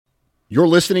You're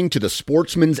listening to the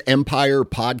Sportsman's Empire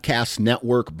Podcast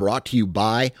Network, brought to you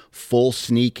by Full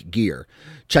Sneak Gear.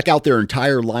 Check out their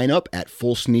entire lineup at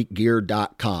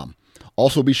fullsneakgear.com.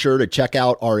 Also be sure to check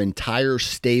out our entire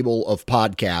stable of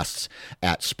podcasts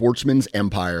at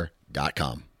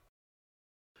sportsmansempire.com.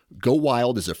 Go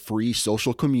Wild is a free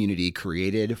social community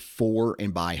created for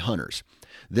and by hunters.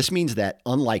 This means that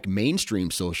unlike mainstream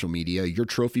social media, your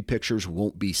trophy pictures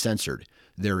won't be censored.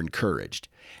 They're encouraged.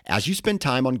 As you spend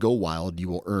time on Go Wild, you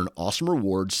will earn awesome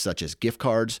rewards such as gift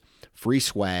cards, free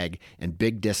swag, and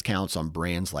big discounts on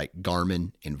brands like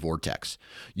Garmin and Vortex.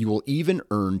 You will even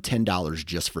earn $10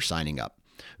 just for signing up.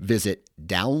 Visit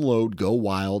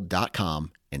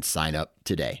downloadgowild.com and sign up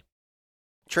today.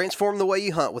 Transform the way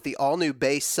you hunt with the all-new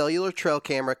base cellular trail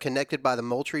camera connected by the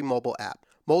Moultrie mobile app.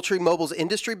 Moultrie Mobile's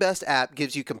industry-best app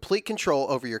gives you complete control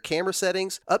over your camera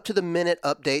settings, up-to-the-minute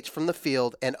updates from the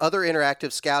field, and other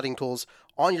interactive scouting tools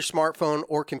on your smartphone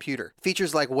or computer.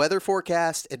 Features like weather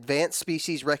forecast, advanced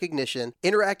species recognition,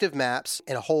 interactive maps,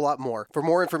 and a whole lot more. For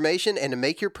more information and to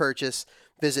make your purchase,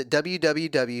 visit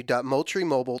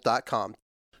www.moultriemobile.com.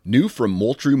 New from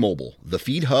Moultrie Mobile, the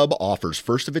Feed Hub offers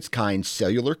first-of-its-kind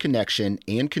cellular connection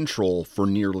and control for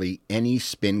nearly any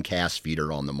spin cast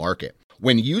feeder on the market.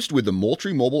 When used with the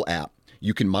Moultrie mobile app,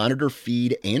 you can monitor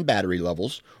feed and battery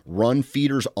levels, run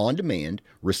feeders on demand,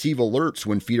 receive alerts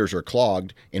when feeders are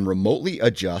clogged, and remotely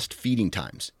adjust feeding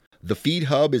times. The Feed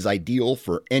Hub is ideal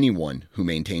for anyone who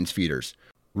maintains feeders.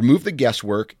 Remove the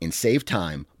guesswork and save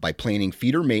time by planning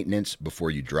feeder maintenance before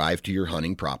you drive to your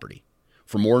hunting property.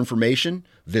 For more information,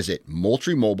 visit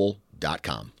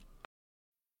moultriemobile.com.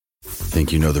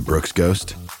 Think you know the Brooks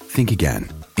Ghost? Think again.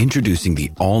 Introducing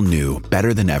the all-new,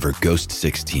 better-than-ever Ghost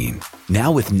 16.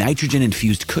 Now with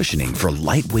nitrogen-infused cushioning for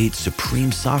lightweight,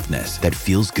 supreme softness that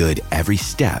feels good every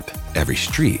step, every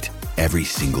street, every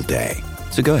single day.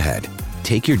 So go ahead,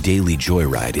 take your daily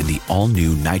joyride in the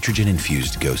all-new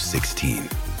nitrogen-infused Ghost 16.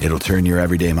 It'll turn your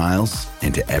everyday miles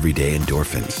into everyday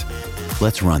endorphins.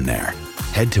 Let's run there.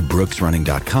 Head to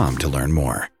brooksrunning.com to learn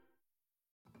more.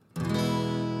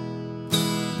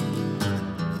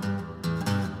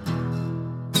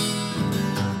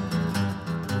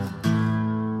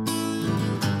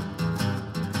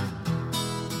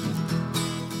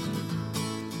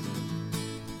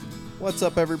 What's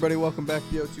up, everybody? Welcome back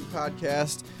to the O2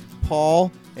 Podcast.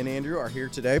 Paul and Andrew are here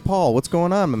today. Paul, what's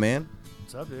going on, my man?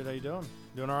 What's up, dude? How you doing?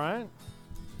 Doing all right?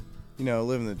 You know,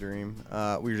 living the dream.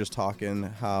 We were just talking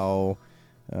how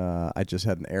I just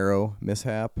had an arrow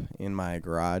mishap in my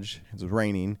garage. It was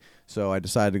raining, so I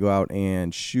decided to go out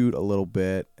and shoot a little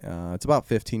bit. It's about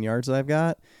 15 yards that I've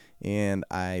got, and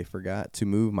I forgot to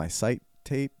move my sight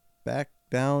tape back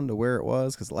down to where it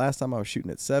was, because the last time I was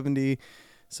shooting at 70,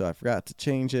 so I forgot to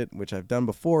change it, which I've done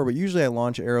before, but usually I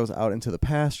launch arrows out into the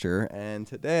pasture, and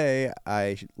today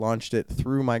I launched it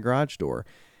through my garage door.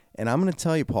 And I'm going to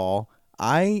tell you, Paul,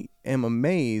 I am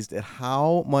amazed at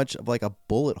how much of like a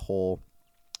bullet hole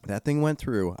that thing went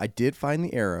through. I did find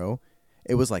the arrow.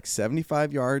 It was like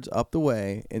 75 yards up the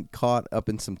way and caught up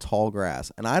in some tall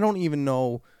grass. And I don't even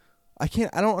know, I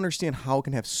don't understand how it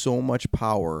can have so much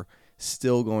power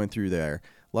still going through there.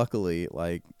 Luckily,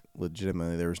 like,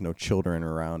 legitimately there was no children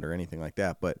around or anything like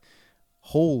that, but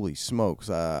holy smokes,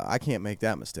 I can't make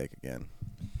that mistake again.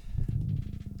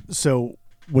 So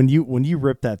when you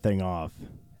ripped that thing off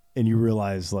and you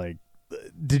realized, like,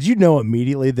 did you know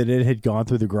immediately that it had gone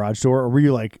through the garage door, or were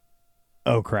you like,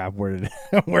 oh crap, where did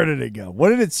it go? What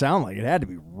did it sound like? It had to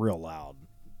be real loud.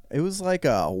 It was like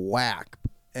a whack,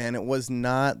 and it was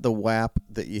not the whap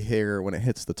that you hear when it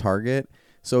hits the target.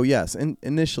 So yes,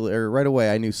 initially, or right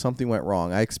away, I knew something went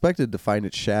wrong. I expected to find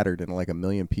it shattered in like a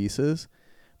million pieces,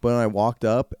 but when I walked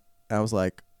up, I was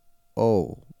like,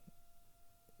 oh,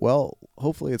 well,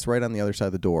 hopefully it's right on the other side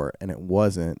of the door, and it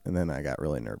wasn't, and then I got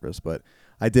really nervous, but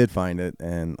I did find it,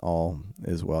 and all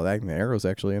is well. The arrow's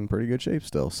actually in pretty good shape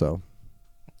still, so.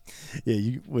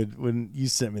 Yeah, when you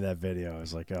sent me that video, I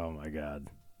was like, oh my God.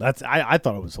 I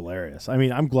thought it was hilarious. I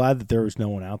mean, I'm glad that there was no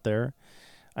one out there.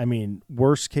 I mean,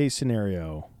 worst case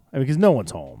scenario, because no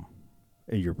one's home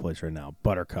at your place right now.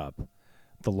 Buttercup,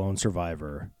 the lone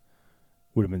survivor,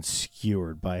 would have been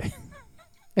skewered by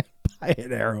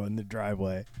an arrow in the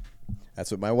driveway.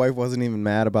 That's what my wife wasn't even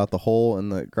mad about the hole in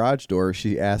the garage door.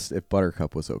 She asked if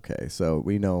Buttercup was okay. So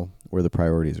we know where the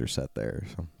priorities are set there.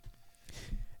 So,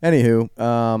 anywho,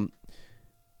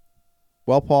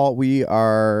 well, Paul, we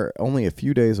are only a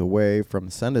few days away from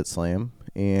Send It Slam,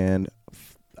 and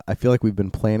I feel like we've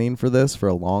been planning for this for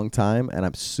a long time, and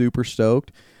I'm super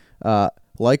stoked.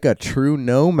 Like a true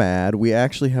nomad, we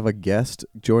actually have a guest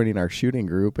joining our shooting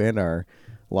group and our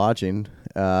lodging.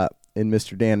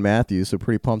 Mr. Dan Matthews, so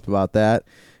pretty pumped about that.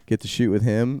 Get to shoot with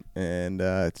him and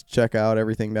to check out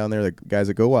everything down there the guys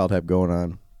at Go Wild have going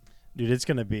on. Dude, it's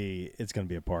gonna be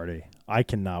a party. I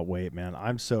cannot wait, man.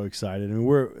 I'm so excited. I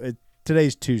mean,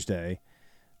 today's Tuesday.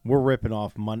 We're ripping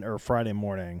off Monday or Friday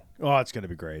morning. Oh, it's gonna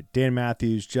be great. Dan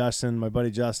Matthews, Justin, my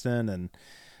buddy Justin,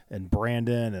 and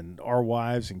Brandon, and our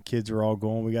wives and kids are all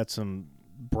going. We got some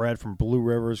Brad from Blue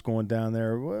Rivers going down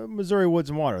there. Missouri Woods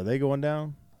and Water, are they going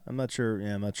down? I'm not sure.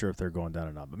 Yeah, I'm not sure if they're going down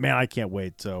or not. But man, I can't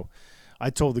wait. So I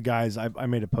told the guys, I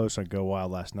made a post on Go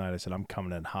Wild last night. I said, I'm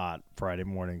coming in hot Friday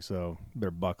morning, so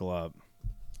better buckle up.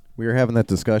 We were having that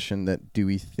discussion that do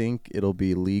we think it'll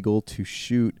be legal to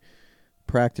shoot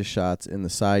practice shots in the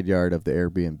side yard of the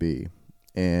Airbnb,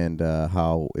 and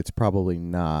how it's probably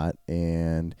not,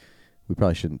 and we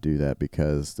probably shouldn't do that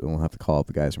because we'll have to call up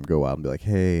the guys from Go Wild and be like,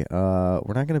 hey,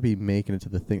 we're not going to be making it to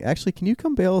the thing. Actually, can you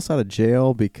come bail us out of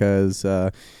jail? Because,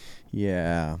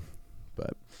 yeah.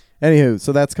 But anywho,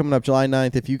 so that's coming up July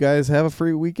 9th. If you guys have a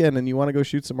free weekend and you want to go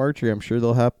shoot some archery, I'm sure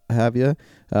they'll have you.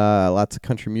 Lots of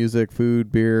country music, food,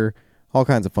 beer, all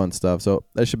kinds of fun stuff. So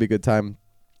that should be a good time.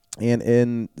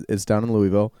 And it's down in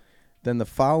Louisville. Then the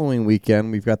following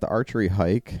weekend, we've got the archery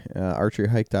hike.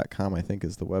 Archeryhike.com, I think,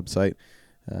 is the website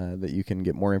that you can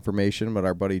get more information. But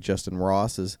our buddy Justin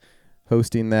Ross is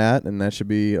hosting that, and that should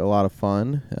be a lot of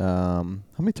fun. How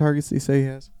many targets did he say he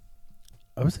has?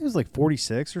 I would say it was like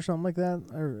 46 or something like that.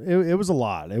 It was a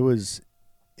lot. It was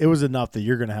enough that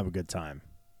you're going to have a good time,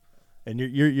 and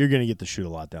you're going to get to shoot a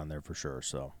lot down there for sure.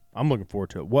 So I'm looking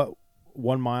forward to it. What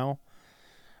 1 mile?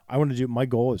 I want to do. My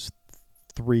goal is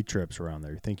 3 trips around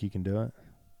there. You think you can do it?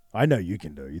 I know you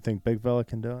can do it. You think Big Fella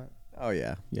can do it? Oh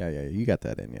yeah. You got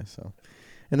that in you. So,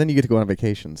 and then you get to go on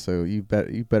vacation. So you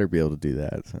better be able to do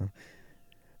that.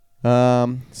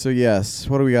 So yes.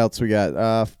 What do we else? We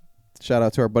got shout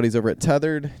out to our buddies over at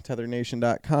Tethered,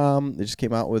 tetherednation.com. They just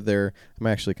came out with their. I'm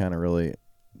actually kind of really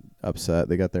upset.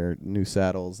 They got their new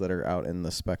saddles that are out in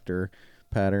the Spectre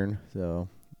pattern. So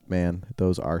man,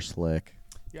 those are slick.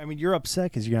 Yeah, I mean, you're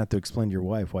upset because you're going to have to explain to your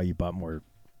wife why you bought more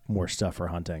stuff for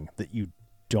hunting that you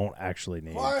don't actually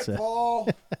need. Paul.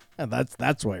 And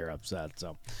that's why you're upset.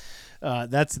 So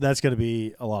that's going to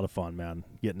be a lot of fun, man,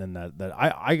 getting in that.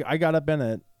 I got up in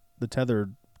it, the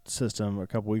Tethered system, a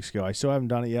couple weeks ago. I still haven't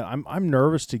done it yet. I'm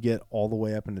nervous to get all the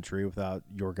way up in the tree without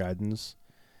your guidance.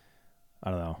 I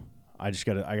don't know. I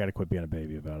got to quit being a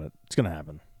baby about it. It's going to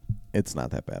happen. It's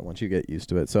not that bad once you get used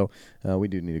to it. So we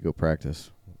do need to go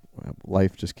practice.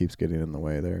 Life just keeps getting in the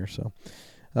way there. So,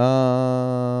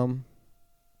 oh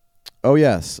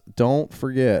yes, don't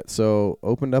forget. So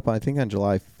opened up, I think, on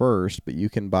July 1st, but you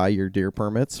can buy your deer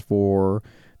permits for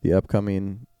the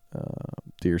upcoming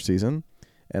deer season.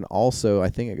 And also, I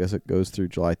think it goes through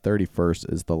July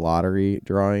 31st is the lottery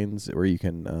drawings where you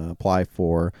can apply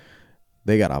for.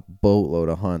 They got a boatload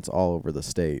of hunts all over the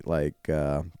state, like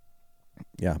that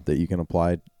you can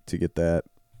apply to get that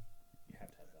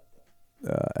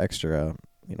extra,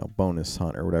 bonus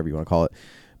hunt or whatever you want to call it.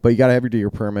 But you got to have your deer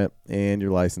permit and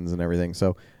your license and everything.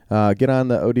 So get on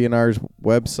the ODNR's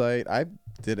website. I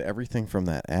did everything from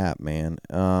that app, man.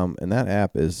 And that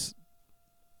app it's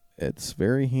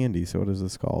very handy. So what is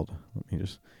this called?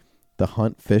 The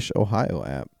Hunt Fish Ohio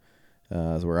app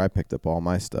is where I picked up all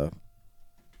my stuff.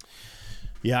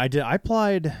 Yeah, I did. I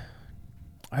applied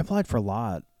for a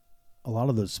lot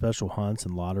of those special hunts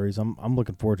and lotteries. I'm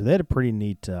looking forward to. They had a pretty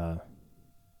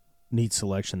neat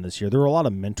selection this year. There were a lot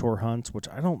of mentor hunts, which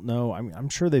I don't know. I mean, I'm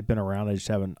sure they've been around. I just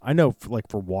haven't. I know,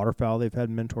 for waterfowl, they've had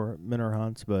mentor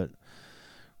hunts, but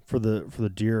for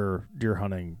the deer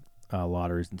hunting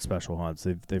lotteries and special hunts,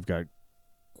 they've got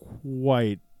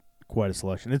quite a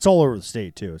selection. It's all over the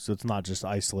state too, so it's not just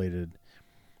isolated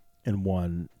in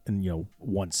one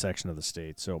section of the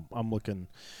state. So I'm looking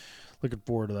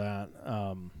forward to that.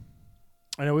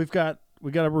 I know we got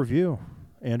a review,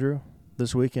 Andrew,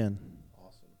 this weekend.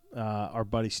 Our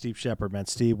buddy Steve Shepard, man.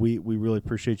 Steve, we really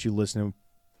appreciate you listening.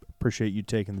 Appreciate you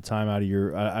taking the time out of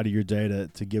your day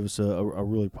to give us a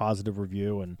really positive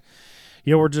review. And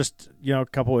we're just a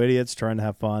couple of idiots trying to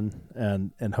have fun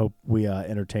and hope we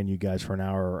entertain you guys for an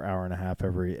hour or hour and a half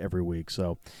every week.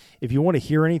 So if you want to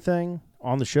hear anything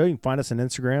on the show, you can find us on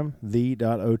Instagram,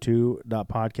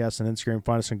 the.o2.podcast on Instagram.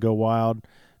 Find us on Go Wild.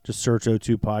 Just search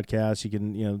O2 Podcast. You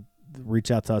can reach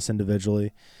out to us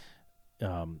individually.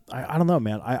 I don't know,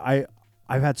 man.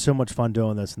 I've had so much fun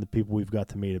doing this, and the people we've got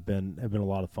to meet have been a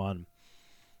lot of fun.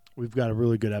 We've got a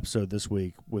really good episode this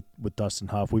week with Dustin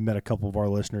Huff. We met a couple of our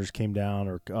listeners, came down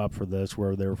or up for this,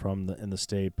 wherever they were from in the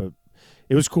state, but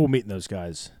it was cool meeting those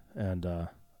guys. And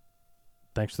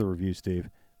thanks for the review, Steve.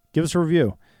 Give us a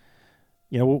review.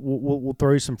 we'll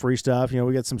throw you some free stuff.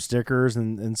 We got some stickers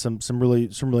and some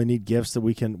really neat gifts that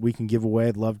we can give away.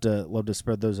 I'd love to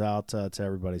spread those out to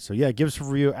everybody. So yeah, give us a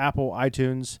review. Apple,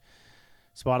 iTunes,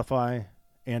 Spotify,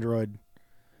 Android.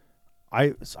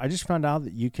 I just found out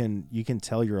that you can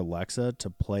tell your Alexa to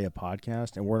play a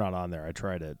podcast, and we're not on there. I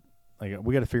tried it. Like,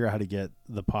 we got to figure out how to get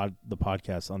the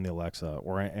podcast on the Alexa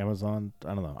or Amazon.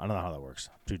 I don't know how that works.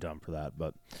 I'm too dumb for that.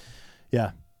 But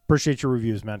yeah, appreciate your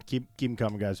reviews, man. Keep them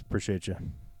coming, guys. Appreciate you.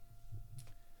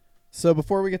 So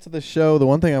before we get to the show, the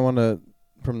one thing I want to,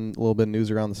 from a little bit of news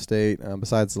around the state,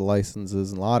 besides the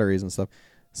licenses and lotteries and stuff,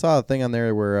 I saw a thing on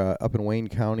there where up in Wayne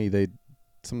County,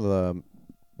 some of the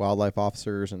wildlife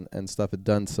officers and stuff had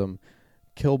done some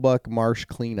Killbuck Marsh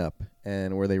cleanup,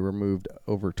 and where they removed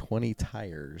over 20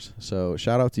 tires. So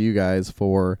shout out to you guys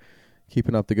for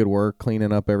keeping up the good work,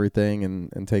 cleaning up everything,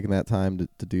 and taking that time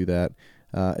to do that.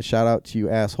 Shout out to you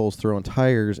assholes throwing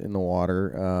tires in the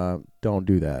water. Don't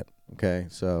do that. Okay,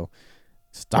 so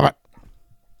stop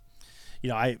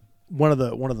it. One of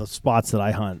the spots that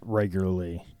I hunt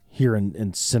regularly here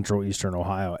in central eastern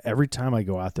Ohio, every time I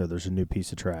go out there's a new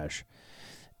piece of trash,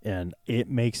 and it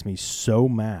makes me so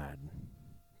mad.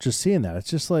 Just seeing that, it's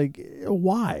just like,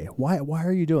 why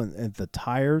are you doing and the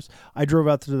tires? I drove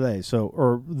out today,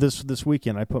 or this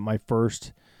weekend, I put my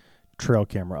first trail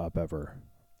camera up ever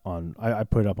on. I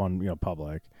put it up on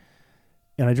public,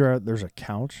 and I drove out. There's a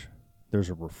couch, there's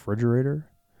a refrigerator,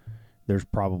 there's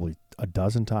probably a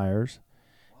dozen tires,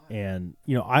 and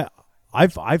I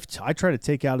try to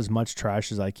take out as much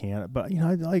trash as I can, but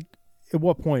like, at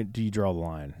what point do you draw the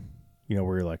line?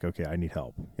 Where you're like, okay, I need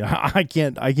help. I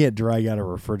can't drag out a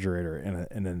refrigerator and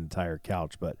an entire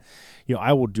couch, but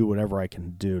I will do whatever I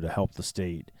can do to help the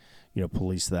state,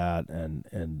 police that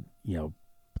and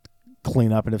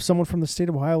clean up. And if someone from the state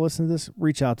of Ohio listens to this,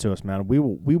 reach out to us, man. We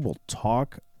will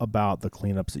talk about the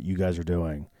cleanups that you guys are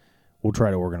doing. We'll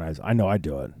try to organize. I know I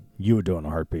do it. You would do it in a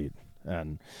heartbeat.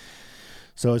 And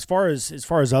so as far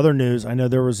as other news, I know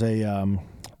there was a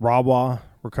RAWA,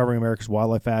 Recovering America's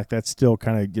Wildlife Act, that's still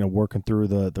kind of working through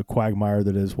the quagmire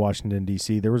that is Washington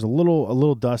D.C. There was a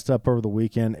little dust up over the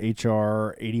weekend.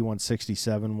 H.R.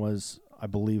 8167 was, I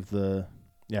believe, the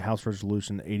House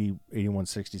Resolution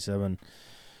 8167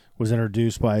 was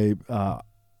introduced by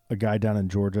a guy down in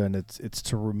Georgia, and it's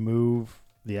to remove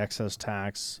the excess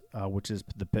tax, which is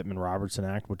the Pittman-Robertson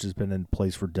Act, which has been in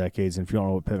place for decades. And if you don't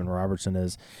know what Pittman-Robertson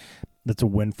is, that's a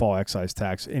windfall excise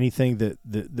tax. Anything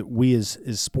that we as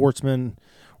sportsmen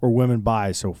or women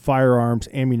buy, so firearms,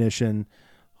 ammunition,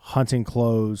 hunting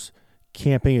clothes,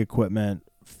 camping equipment,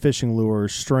 fishing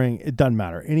lures, string, it doesn't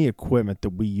matter. Any equipment that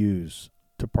we use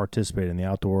to participate in the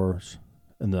outdoors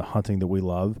and the hunting that we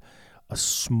love, a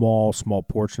small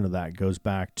portion of that goes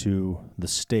back to the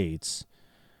states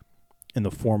in the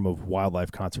form of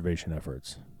wildlife conservation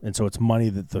efforts. And so it's money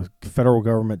that the federal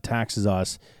government taxes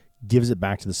us, gives it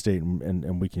back to the state,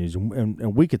 and we can use it.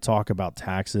 And we could talk about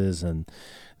taxes and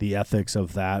the ethics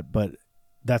of that, but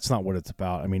that's not what it's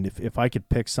about. I mean, if I could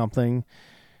pick something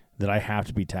that I have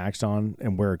to be taxed on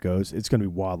and where it goes, it's going to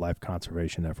be wildlife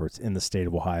conservation efforts in the state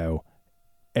of Ohio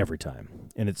every time.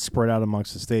 And it's spread out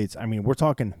amongst the states. I mean, we're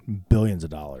talking billions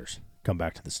of dollars come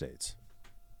back to the states.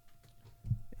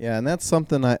 Yeah, and that's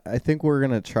something I think we're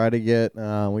going to try to get.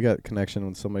 We got a connection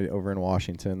with somebody over in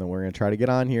Washington that we're going to try to get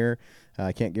on here.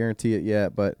 I can't guarantee it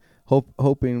yet, but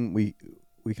hoping we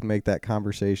can make that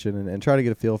conversation and try to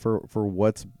get a feel for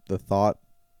what's the thought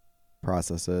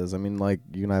process is. I mean, like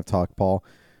you and I have talked, Paul,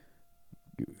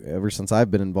 ever since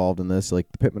I've been involved in this,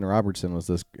 like the Pittman-Robertson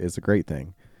is a great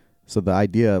thing. So the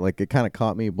idea, like, it kind of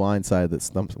caught me blindsided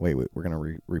that wait, we're going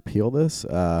to repeal this?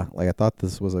 Like, I thought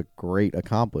this was a great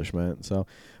accomplishment. So,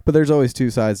 but there's always two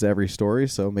sides to every story,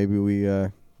 so maybe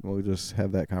we'll just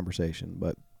have that conversation.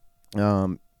 But,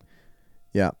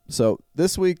 yeah. So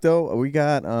this week, though, we've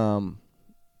got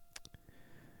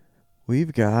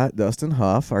Dustin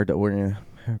Huff. We're going to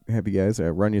have you guys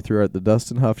run you through the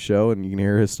Dustin Huff show, and you can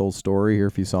hear his whole story, hear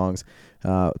a few songs.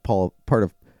 Part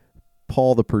of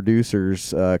Paul the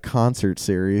producer's concert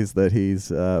series that he's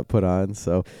put on.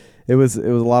 So it was a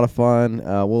lot of fun.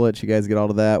 We'll let you guys get all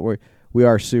of that. We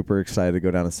are super excited to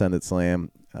go down to Send It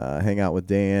Slam, hang out with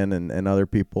Dan and other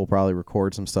people, probably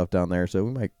record some stuff down there. So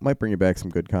we might bring you back some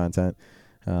good content.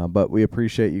 But we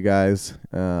appreciate you guys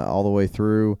all the way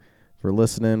through for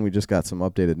listening. We just got some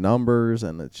updated numbers,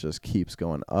 and it just keeps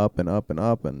going up and up and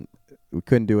up, and we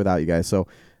couldn't do without you guys. So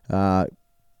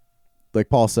like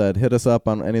Paul said, hit us up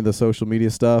on any of the social media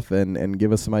stuff and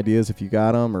give us some ideas if you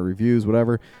got them or reviews,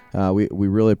 whatever. We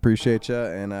really appreciate you,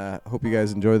 and hope you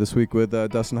guys enjoy this week with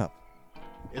Dustin Huff.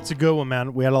 It's a good one,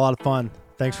 man. We had a lot of fun.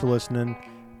 Thanks for listening.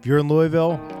 If you're in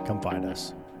Louisville, come find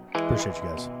us. Appreciate you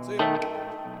guys. See ya.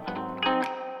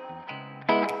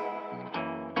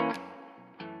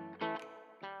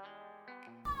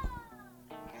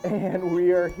 And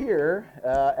we are here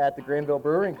at the Granville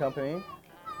Brewing Company. Is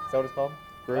that what it's called?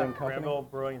 Brewing Company? Granville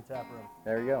Brewing and Tap Room.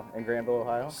 There you go. In Granville,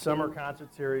 Ohio. Summer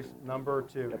Concert Series number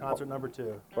 2. Concert number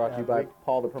 2. Brought to you by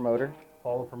Paul the Promoter.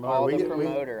 Paul the Promoter. Paul the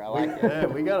Promoter. I like it. Yeah,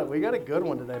 we got a good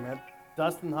one today, man.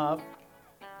 Dustin Huff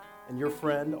and your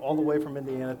friend all the way from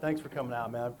Indiana. Thanks for coming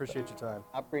out, man. I appreciate your time.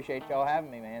 I appreciate y'all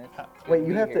having me, man. It's good Wait, to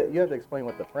you be have here. to explain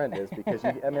what the friend is because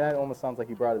I mean that almost sounds like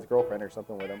he brought his girlfriend or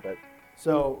something with him, but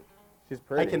So she's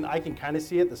pretty. I can kind of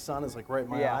see it. The sun is like right in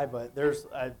my Yeah. eye, but there's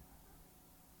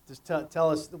just tell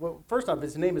us. Well, first off,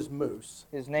 his name is Moose.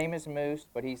 His name is Moose,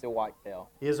 but he's a whitetail.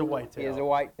 He is a whitetail. He is a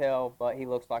whitetail, but he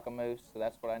looks like a moose, so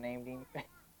that's what I named him.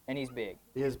 And he's big.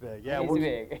 He is big. Yeah, He's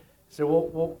big. So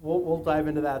we'll dive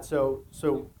into that. So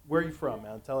where are you from,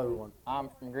 man? Tell everyone. I'm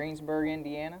from Greensburg,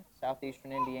 Indiana,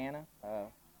 southeastern Indiana.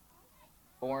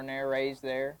 Born there, raised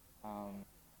there.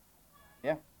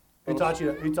 Yeah. Who taught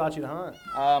you to hunt?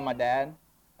 My dad.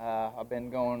 I've been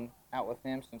going out with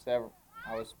him since ever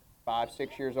I was 5,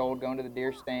 6 years old, going to the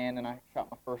deer stand, and I shot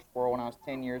my first squirrel when I was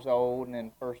 10 years old, and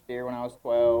then first deer when I was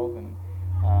 12, and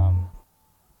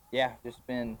yeah, just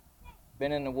been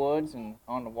in the woods and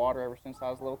on the water ever since I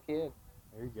was a little kid.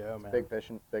 There you go, man. big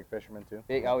fisherman too.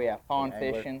 Big, oh yeah, pond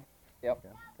Angler. fishing. Yep.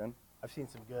 Okay, good. I've seen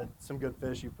some good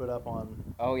fish you put up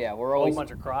on. Oh yeah, we're A whole always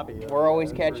bunch of crappie. we're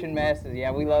always That's catching messes.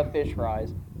 Yeah, we love fish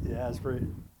fries. Yeah, it's pretty.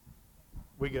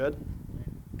 We good?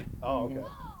 Oh, okay.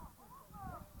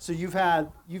 So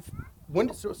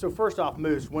so first off,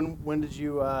 Moose. When did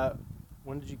you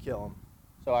kill him?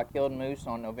 So I killed moose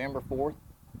on November 4th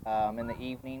in the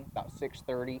evening, about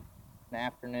 6:30 in the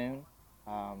afternoon.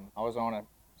 I was on a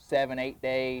 7-8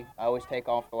 day. I always take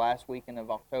off the last weekend of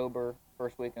October,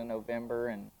 first weekend of November,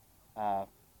 and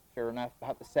sure enough,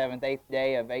 about the 7th, 8th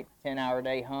day of 8 to 10 hour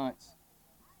day hunts,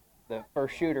 the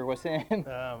first shooter was in.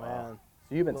 Oh man.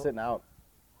 So you've been sitting out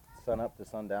sun up to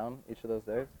sundown each of those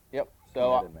days? Yep.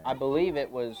 So Committed, man. I believe it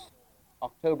was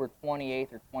October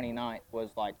 28th or 29th was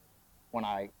like when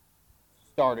I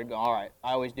started going, all right,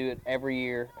 I always do it every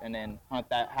year and then hunt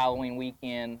that Halloween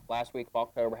weekend, last week of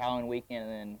October, Halloween weekend,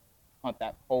 and then hunt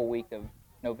that whole week of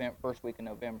November, first week of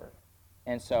November.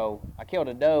 And so I killed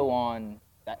a doe on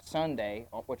that Sunday,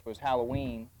 which was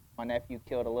Halloween. My nephew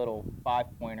killed a little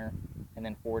 5-pointer, and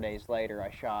then 4 days later I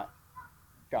shot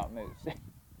moose.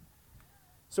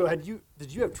 So did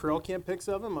you have trail cam pics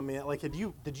of him? I mean, like, did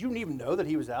you even know that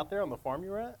he was out there on the farm you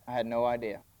were at? I had no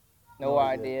idea. No No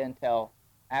idea. idea until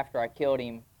after I killed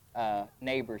him.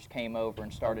 Neighbors came over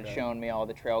and started showing me all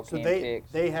the trail So cam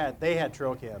pics. they had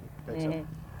trail cam pics of him.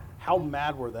 Mm-hmm. How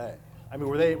mad were they? I mean,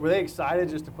 were they excited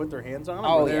just to put their hands on him?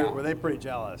 Oh, Were yeah. they pretty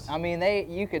jealous? I mean,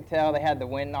 you could tell they had the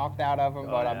wind knocked out of them,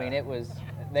 but yeah. I mean,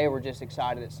 they were just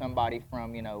excited that somebody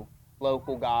from,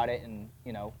 local got it, and,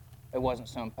 it wasn't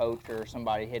some poacher or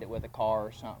somebody hit it with a car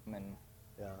or something. And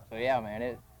Yeah. so, yeah,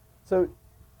 man, So,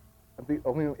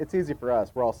 I mean, it's easy for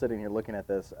us. We're all sitting here looking at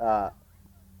this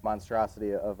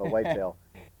monstrosity of a whitetail.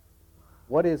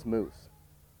 What is moose?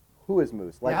 Who is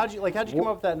moose? Yeah, how'd you come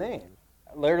up with that name?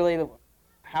 literally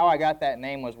how I got that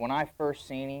name was when I first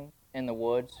seen him in the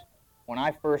woods. When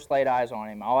I first laid eyes on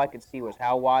him, all I could see was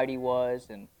how wide he was,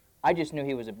 and I just knew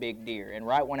he was a big deer. And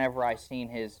right whenever I seen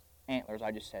his antlers,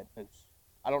 I just said moose.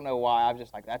 I don't know why. I was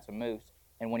just like, that's a moose.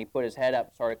 And when he put his head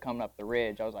up, started coming up the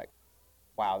ridge, I was like,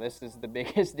 wow, this is the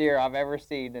biggest deer I've ever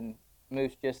seen, and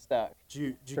moose just stuck. Did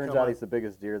you Turns come out on- he's the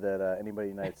biggest deer that anybody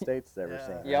in the United States has ever Yeah.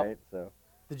 seen, Yep. right? So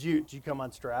Did you come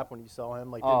on strap when you saw him?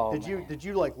 Like, Oh, did you man. did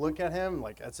you like look at him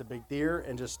like that's a big deer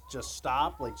and just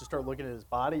stop, like just start looking at his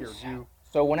body, or did you?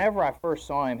 So whenever I first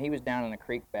saw him, he was down in the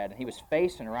creek bed, and he was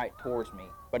facing right towards me.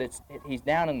 But he's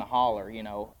down in the holler,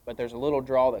 but there's a little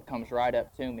draw that comes right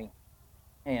up to me.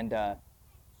 And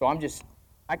so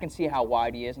I can see how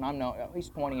wide he is, and he's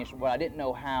 20 inches, but I didn't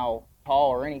know how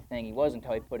tall or anything he was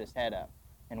until he put his head up.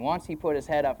 And once he put his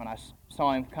head up and I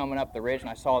saw him coming up the ridge, and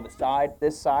I saw this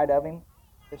side of him,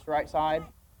 this right side,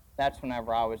 that's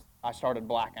whenever I started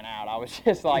blacking out. I was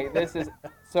just like, this is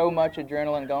so much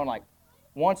adrenaline going. Like,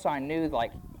 once I knew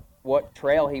like what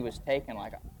trail he was taking,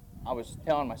 like I was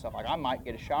telling myself like I might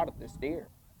get a shot at this deer,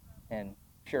 and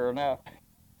sure enough,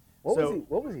 what So-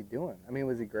 was he doing? I mean,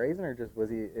 was he grazing or was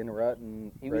he in a rut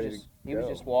and he ready was to go?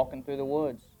 just walking through the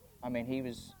woods. I mean, he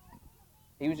was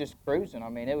just cruising. I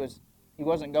mean, he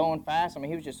wasn't going fast. I mean,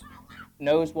 he was just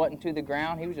nose wasn't to the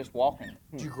ground. He was just walking.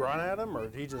 Did you grunt at him, or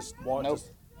did he just walk? Nope.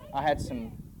 I had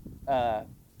some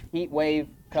heat wave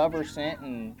cover scent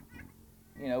and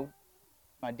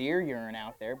my deer urine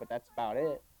out there, but that's about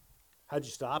it. How'd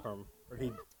you stop him? Or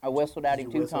I whistled at did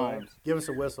him you 2 whistle at him? times. Give us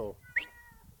a whistle.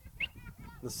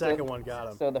 The second one got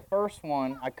him. So the first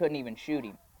one, I couldn't even shoot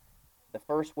him. The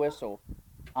first whistle,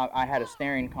 I had a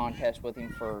staring contest with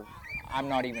him for, I'm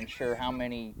not even sure how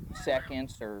many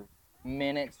seconds or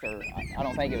minutes, or I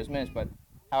don't think it was minutes, but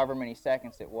however many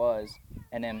seconds it was.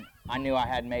 And then I knew I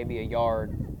had maybe a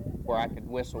yard where I could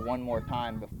whistle one more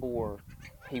time before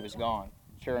he was gone.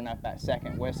 Sure enough, that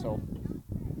second whistle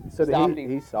So stopped he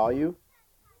him. saw you?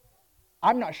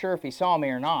 I'm not sure if he saw me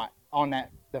or not on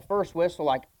that. The first whistle,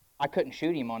 like, I couldn't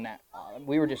shoot him on that.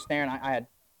 We were just staring. I had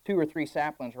 2 or 3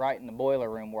 saplings right in the boiler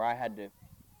room where I had to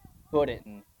put it,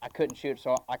 and I couldn't shoot.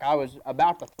 So, like, I was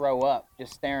about to throw up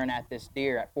just staring at this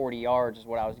deer at 40 yards is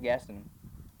what I was guessing.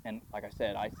 And like I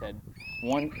said,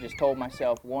 just told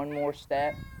myself one more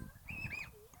step,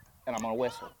 and I'm going to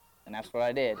whistle. And that's what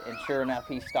I did. And sure enough,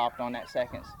 he stopped on that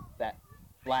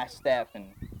last step,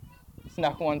 and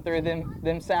snuck one through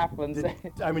them saplings.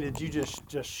 Did you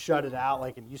just shut it out,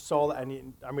 like, and you saw that,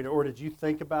 or did you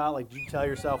think about, like, did you tell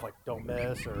yourself, like, don't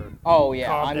miss, or Oh yeah,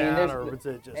 calm I mean, down, or was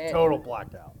it just total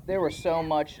blacked out? There was so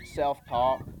much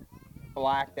self-talk,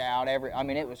 blacked out.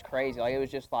 It was crazy. Like, it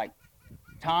was just like,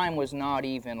 time was not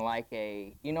even like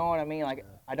you know what I mean? Like,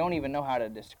 I don't even know how to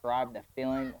describe the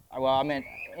feeling. Well, I meant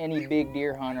any big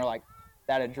deer hunter, like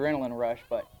that adrenaline rush,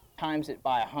 but times it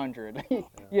by 100.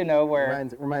 You know, where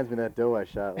Reminds me of that doe I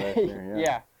shot last year.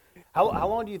 Yeah. yeah. How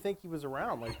long do you think he was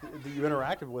around? Like, that you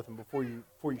interacted with him before you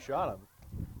shot him?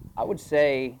 I would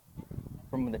say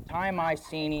from the time I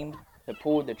seen him to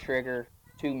pull the trigger,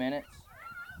 2 minutes,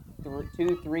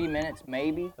 2-3 minutes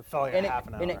maybe. It felt like half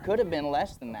an hour. And it could have been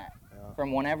less than that. Yeah.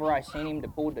 From whenever I seen him to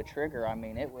pull the trigger, I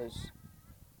mean, it was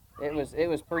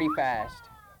pretty fast.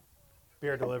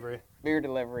 Beer delivery. Beer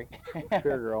delivery. Beer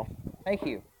girl. Thank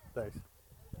you. Thanks.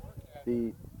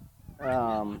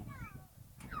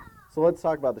 So let's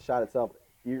talk about the shot itself.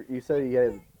 You said you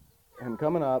had him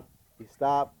coming up. He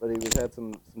stopped, but he had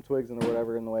some twigs and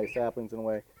whatever in the way, saplings in the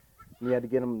way. And you had to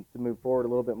get him to move forward a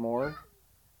little bit more.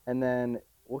 And then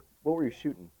what were you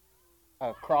shooting?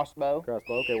 Crossbow.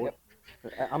 Crossbow. Okay. Yep.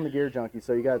 I'm the gear junkie,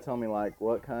 so you got to tell me, like,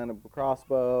 what kind of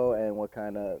crossbow and what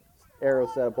kind of arrow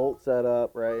setup, bolt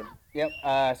setup, right? Yep.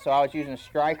 So I was using a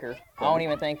striker. I don't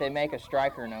even think they make a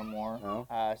striker no more. No.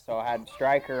 So I had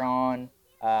striker on,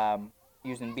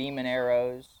 using beam and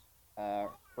arrows,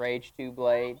 Rage 2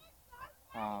 blade.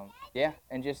 Yeah,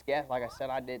 and just guess. Like I said,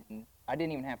 I didn't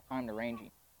even have time to range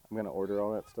him. I'm gonna order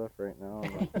all that stuff right now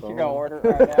on my phone. You're gonna order it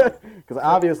right now? Because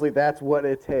obviously that's what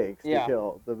it takes Yeah. to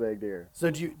kill the big deer. So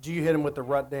do you hit him with the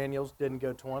Rut Daniels? Didn't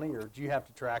go 20, or do you have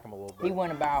to track him a little bit? He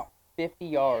went about 50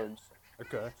 yards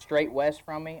Okay. straight west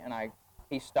from me, and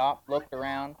he stopped, looked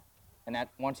around, and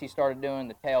once he started doing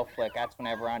the tail flick, that's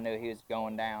whenever I knew he was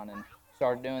going down, and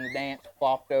started doing the dance,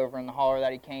 flopped over in the holler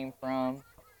that he came from.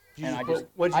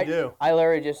 What'd you do? I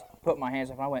literally just put my hands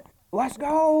up and I went, "Let's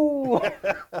go!"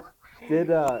 Did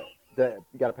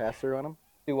you got a pass through on him?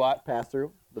 Do what? Pass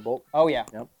through the bolt? Oh yeah.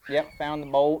 Yep. Found the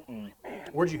bolt and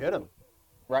Where'd you hit him?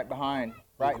 right behind,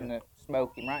 in the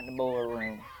smoky, right in the boiler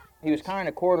room. He was kind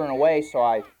of quartering away,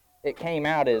 so it came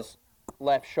out his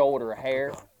left shoulder a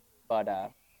hair, but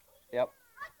yep.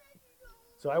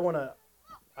 So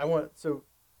so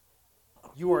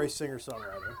you are a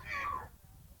singer-songwriter.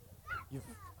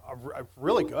 You're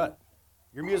really good.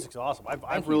 Your music's awesome.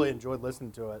 I've really enjoyed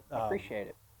listening to it. I appreciate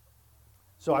it.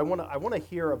 So I want to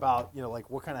hear about, like,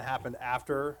 what kind of happened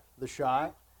after the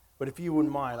shot. But if you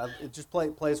wouldn't mind, just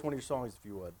play us one of your songs if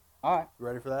you would. All right. You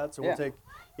ready for that? So Yeah. we'll take.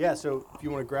 So if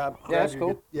you want to grab that's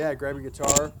your cool. grab your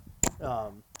guitar.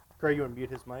 Craig, you want to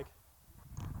mute his mic?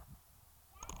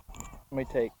 Let me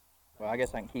take. Well, I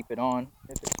guess I can keep it on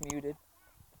if it's muted.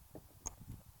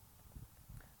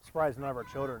 Surprised none of our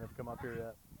children have come up here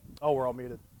yet. Oh, we're all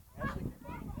muted.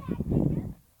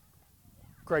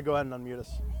 Craig, go ahead and unmute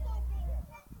us.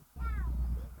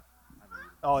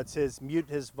 Oh, it's mute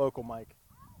his vocal mic,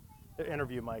 the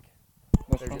interview mic.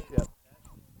 Which There you one? go. Yep.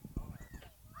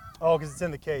 Oh, because it's in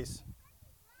the case.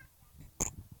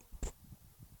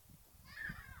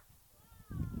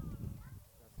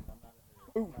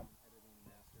 Ooh.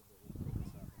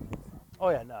 Oh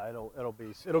yeah, no, it'll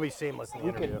be seamless in the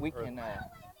interview. We can.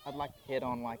 I'd like to hit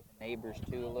on like the neighbors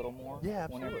too a little more. Yeah,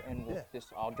 absolutely. And Yeah.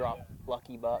 I'll drop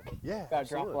Lucky Buck. Yeah, Gotta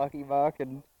absolutely. drop Lucky Buck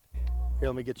and. Here,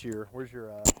 let me get where's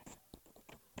your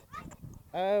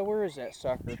Where is that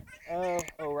sucker?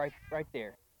 Right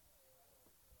there.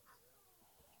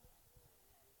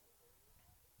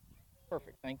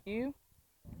 Perfect. Thank you.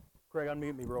 Craig,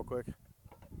 unmute me real quick.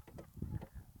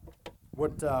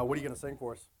 What are you gonna sing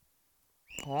for us?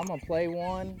 I'm gonna play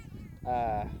one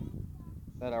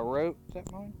that I wrote. Is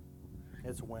that mine?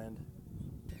 It's wind.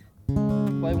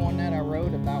 Play one that I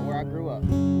wrote about where I grew up.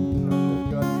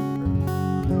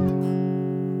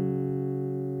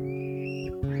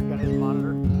 Got his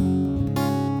monitor.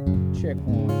 Check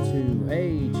 1, 2.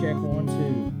 Hey, check 1,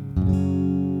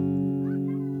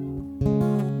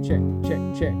 2. Check, check,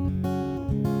 check.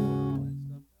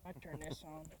 I turn this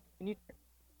on. Can you?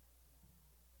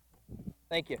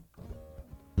 Thank you.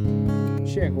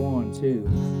 Check 1, 2.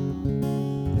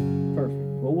 Perfect.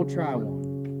 Well, we'll try one.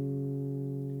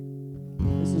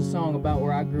 This is a song about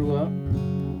where I grew up. A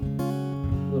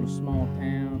little small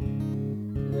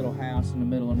town, little house in the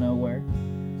middle of nowhere.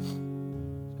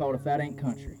 It's called If That Ain't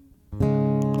Country.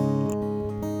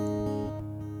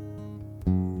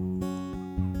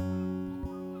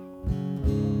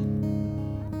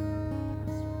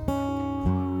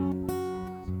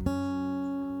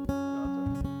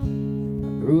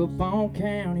 Grew up on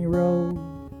County Road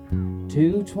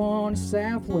 220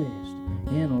 Southwest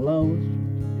in a lower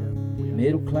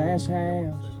middle class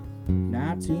house,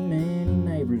 not too many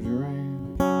neighbors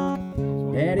around.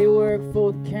 Daddy worked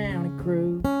for the county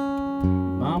crew,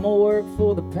 Mama worked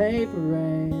for the paper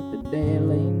at the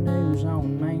Daily News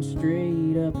on Main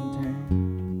Street up in town.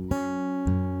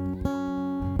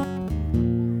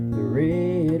 The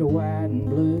red, white, and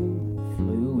blue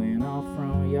flew in our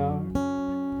front yard.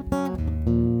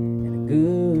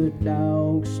 Good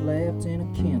dog slept in a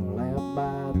kennel out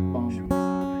by the barn.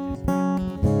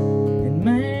 And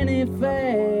man, if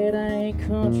that ain't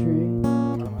country,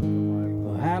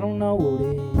 well, I don't know what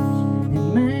is.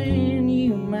 And man,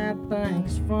 you might think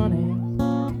it's funny,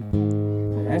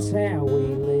 but that's how we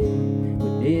live.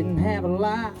 We didn't have a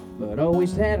lot, but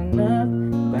always had enough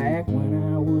back when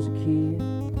I was a kid.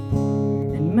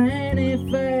 And man, if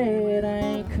that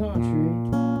ain't country,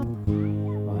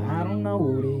 well, I don't know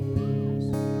what is.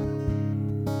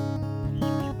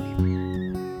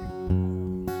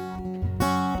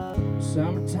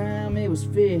 Summertime, it was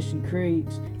fishing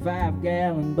creeks,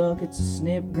 5-gallon buckets of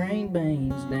snip green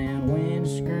beans down window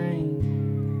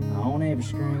screen on every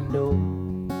screen door.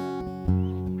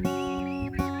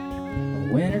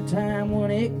 Wintertime,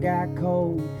 when it got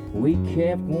cold, we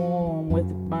kept warm with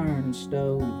the burning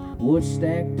stove. Wood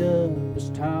stacked up as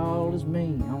tall as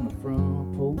me on the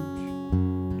front porch.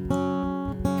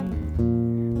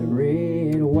 The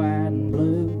red, white, and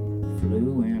blue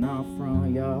flew in our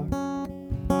front yard.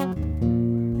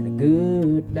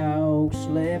 Good dog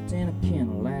slept in a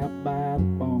kennel out by the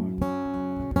barn.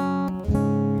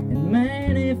 And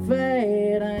man, if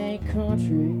that ain't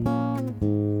country,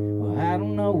 well, I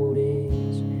don't know what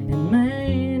is. And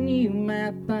man, you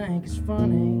might think it's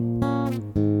funny,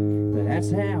 but that's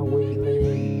how we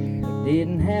live. We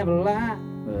didn't have a lot,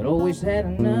 but always had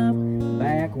enough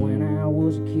back when I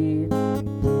was a kid.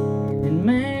 And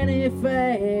man, if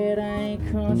that ain't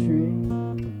country,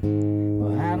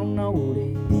 well, I don't know what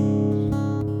is.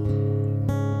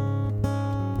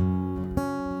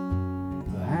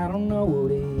 I don't know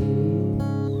what it is.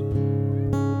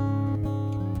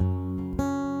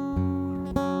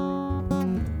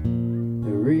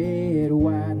 The red,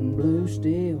 white, and blue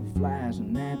still flies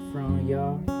in that front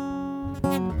yard.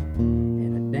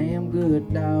 And a damn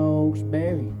good dog's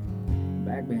buried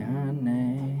back behind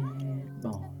that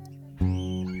barn.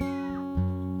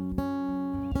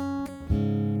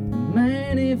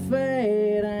 Man, if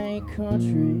that ain't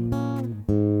country,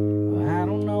 well, I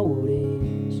don't know what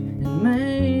it is. And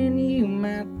man, you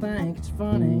might think it's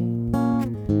funny,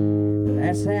 but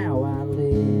that's how I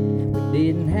lived. We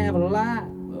didn't have a lot,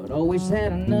 but always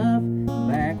had enough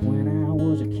back when I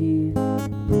was a kid.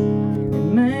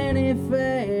 And man, if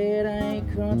that ain't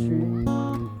country,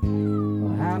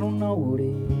 well, I don't know what it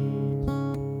is.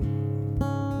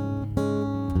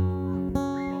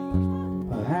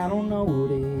 Well, I don't know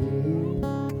what it is.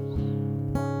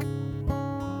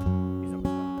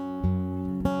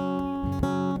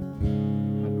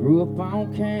 Grew up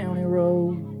on County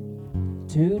Road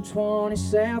 220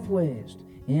 Southwest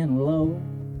in a lower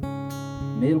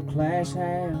middle class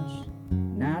house,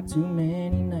 not too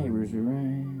many neighbors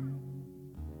around.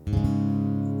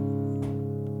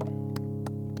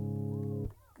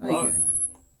 Thank you.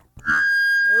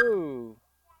 Ooh.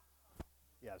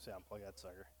 Yeah, see, unplug that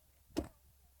sucker.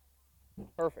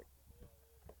 Perfect.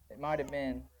 It might have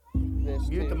been this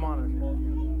Mute too. the monitor.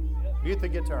 Mute the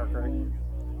guitar, Craig.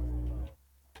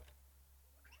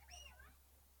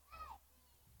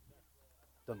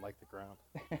 Doesn't like the ground.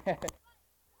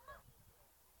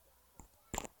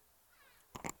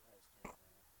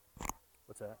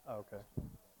 What's that? Oh, okay.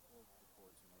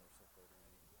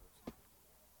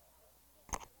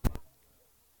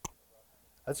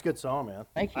 That's a good song, man.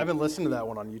 Thank you. I've been listening to that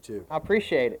one on YouTube. I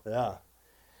appreciate it. Yeah.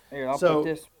 Here, I'll So- put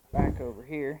this back over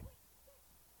here.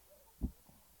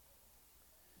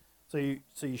 So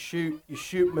you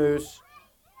shoot moose,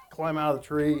 climb out of the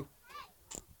tree.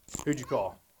 Who'd you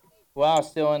call? Well, I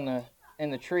was still in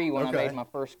the tree when I Okay. made my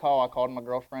first call. I called my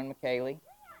girlfriend, McKaylee,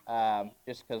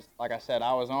 just because, like I said,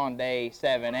 I was on day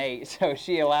 7, 8, so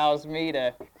she allows me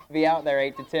to be out there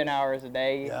 8 to 10 hours a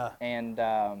day. Yeah. And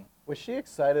Was she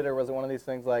excited, or was it one of these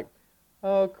things like,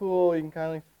 oh, cool, you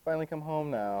can finally come home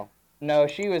now? no,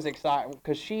 she was excited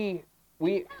because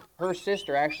her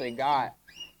sister actually got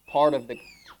part of the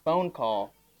phone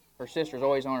call. Her sister's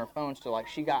always on her phone, so like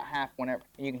she got half whenever.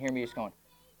 And you can hear me just going,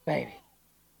 baby,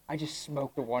 I just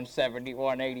smoked a 170,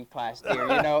 180 class deer,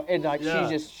 you know? And like Yeah.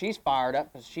 she's fired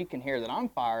up because she can hear that I'm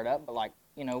fired up, but like,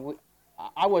 you know,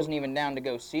 I wasn't even down to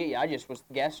go see it yet. I just was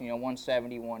guessing,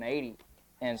 170, 180.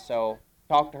 And so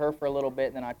talked to her for a little bit,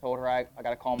 and then I told her I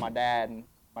got to call my dad, and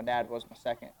my dad was my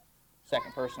second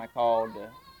person I called to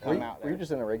come out there. Were you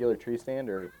just in a regular tree stand,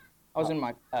 or? I was in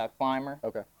my climber.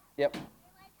 Okay. Yep.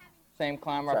 Same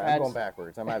climber. Sorry, I've had I'm going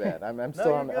backwards. My bad. I'm No, still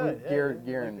you're I'm good.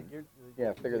 gearing. You're-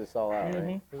 Yeah, figure this all out,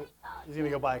 right? He's gonna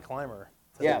go buy a climber.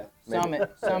 Yeah, Maybe.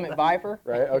 Summit Viper.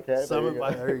 Right. Okay. there you Summit go.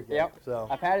 by there you go. Yep. So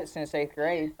I've had it since 8th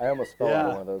grade. I almost fell out Yeah.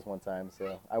 of one of those one time,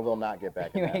 so I will not get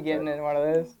back. You in that, ain't getting but in one of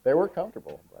those? They were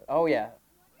comfortable, but, Oh yeah,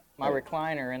 my Right.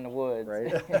 recliner in the woods.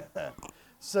 right?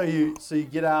 So you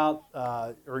get out,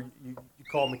 or you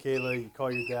call Michaela, you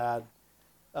call your dad.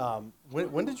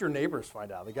 When did your neighbors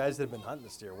find out? The guys that have been hunting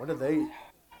this deer. When did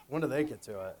they get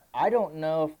to it? I don't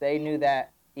know if they knew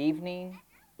that evening,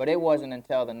 but it wasn't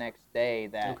until the next day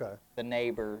that Okay. the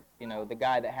neighbor, the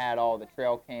guy that had all the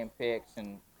trail cam pics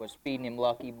and was feeding him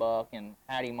Lucky Buck and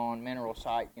had him on mineral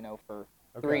site, for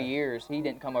 3 Okay. years, he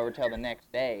didn't come over till the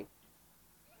next day.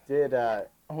 Did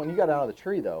when you got out of the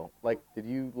tree though, like, did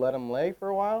you let him lay for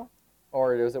a while,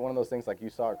 or was it one of those things like you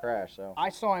saw it crash? So I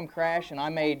saw him crash, and I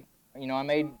made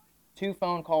 2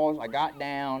 phone calls. I got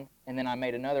down, and then I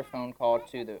made another phone call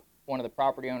to one of the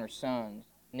property owner's sons,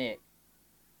 Nick.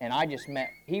 And I just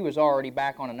he was already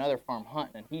back on another farm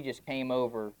hunting, and he just came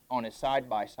over on his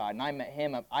side-by-side, and I met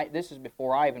him this is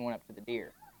before I even went up to the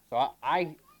deer. So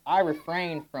I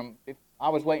refrained from, I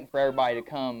was waiting for everybody to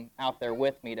come out there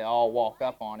with me to all walk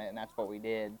up on it, and that's what we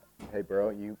did. hey, bro,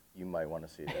 you might want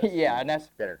to see this. Yeah, and that's,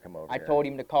 Better come over. I here. told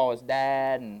him to call his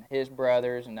dad and his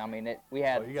brothers, and I mean, we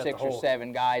had Oh, you got 6 the or whole-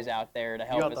 7 guys out there to You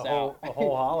help got us the out.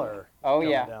 whole holler. Oh, coming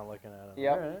yeah. down looking at it.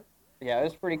 Yep. All right. Yeah, it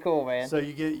was pretty cool, man. So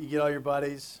you get all your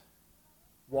buddies,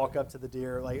 walk up to the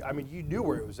deer. Like, I mean, you knew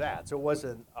where it was at, so it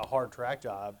wasn't a hard track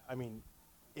job. I mean,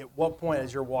 at what point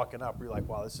as you're walking up, were you like,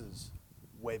 wow, this is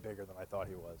way bigger than I thought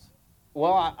he was?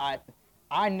 Well,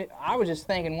 I was just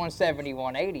thinking 170,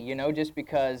 180, just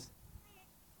because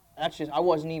I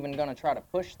wasn't even going to try to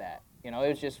push that. It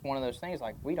was just one of those things,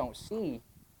 like, we don't see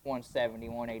 170,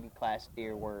 180 class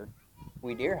deer where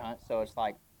we deer hunt, so it's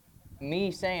like,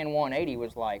 me saying 180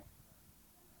 was like,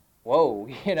 whoa,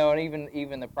 and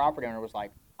even the property owner was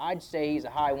like, I'd say he's a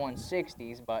high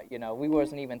 160s, but, we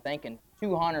wasn't even thinking,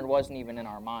 200 wasn't even in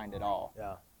our mind at all.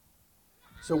 Yeah.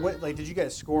 So what, like, did you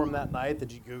guys score them that night?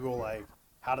 Did you Google, like,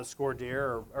 how to score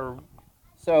deer or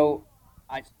So,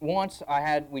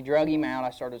 we drug him out.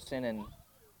 I started sending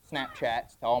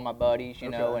Snapchats to all my buddies,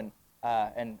 Okay.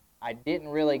 and I didn't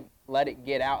really let it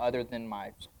get out other than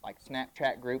my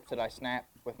Snapchat groups that I snap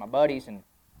with my buddies, and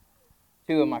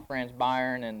 2 of my friends,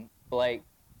 Byron and Blake,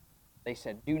 they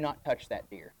said, do not touch that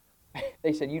deer.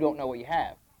 They said, you don't know what you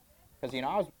have. Because,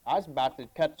 I was about to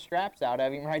cut the straps out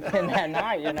of him right then that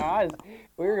night,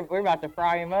 we were about to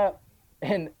fry him up.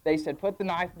 And they said, put the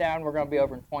knife down, we're going to be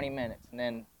over in 20 minutes. And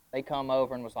then they come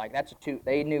over and was like,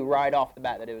 they knew right off the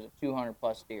bat that it was a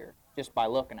 200-plus deer, just by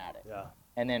looking at it. yeah.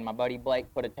 And then my buddy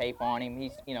Blake put a tape on him.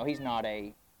 He's not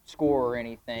a scorer or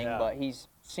anything, Yeah. but he's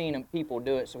seen people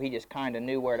do it, so he just kind of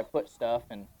knew where to put stuff.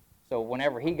 And so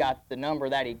whenever he got the number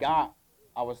that he got,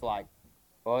 I was like,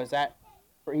 well, is that,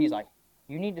 he's like,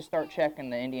 you need to start checking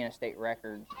the Indiana State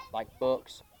records, like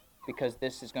books, because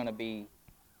this is going to be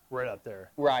Right up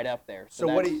there. right up there. So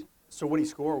what that's- do you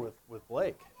score with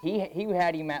Blake? he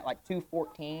had him at like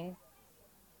 214.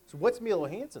 So what's Milo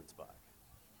Hansen's buck?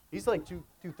 He's like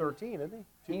 213, isn't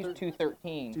he? He's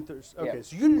 213. 213. Okay, Yeah.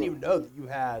 so you didn't even know that you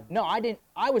had No, I didn't.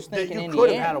 I was that thinking you Indiana.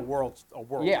 could have had a world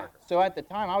Yeah. record. So at the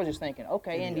time, I was just thinking,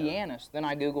 okay, Indiana. Indiana. So then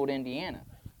I Googled Indiana.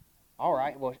 All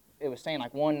right. Well, it was saying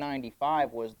like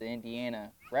 195 was the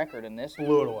Indiana record, and this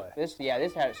Blew it away. This had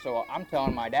it. So I'm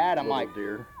telling my dad, I'm Little like,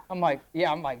 deer.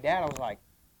 Dad, I was like,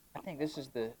 I think this is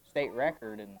the state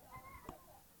record, and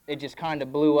it just kind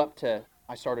of blew up to.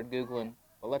 I started Googling.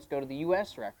 Well, let's go to the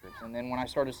U.S. records, and then when I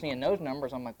started seeing those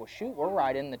numbers, I'm like, well, shoot, we're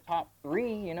right in the top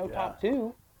 3, top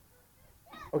 2.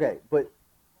 Okay, but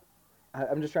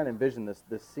I'm just trying to envision this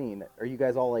scene. Are you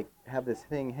guys all like have this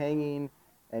thing hanging,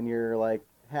 and you're like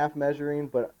half measuring,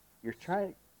 but you're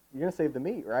gonna save the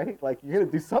meat, right? Like you're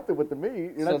gonna do something with the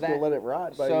meat. You're So not just gonna that- let it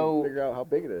rot by so- figure out how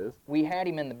big it is. We had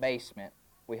him in the basement.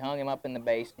 We hung him up in the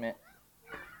basement.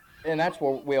 And that's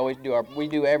where we always do we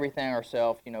do everything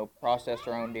ourselves, you know, process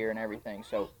our own deer and everything.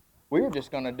 So we were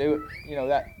just going to do it, you know,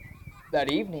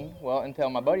 that evening, well, until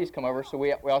my buddies come over. So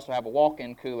we also have a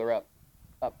walk-in cooler up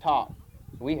top.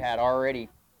 We had already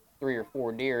 3 or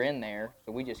 4 deer in there,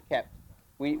 so we just kept,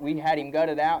 we had him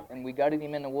gutted out, and we gutted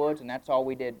him in the woods, and that's all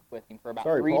we did with him for about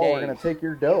Sorry, 3 Paul, days. we're gonna take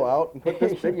your dough out and put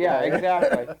this big Yeah, guy in.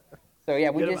 exactly. So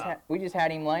yeah, Get him out. we just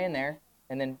had him laying there,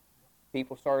 and then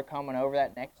people started coming over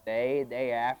that next day,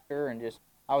 day after, and just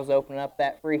I was opening up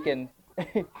that freaking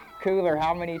cooler.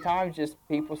 How many times just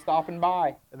people stopping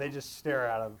by, And they just stare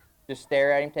at him. just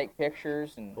stare at him, take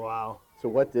pictures, and Wow. So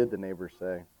what did the neighbors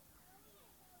say?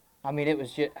 I mean it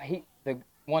was just the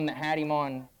one that had him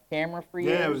on camera for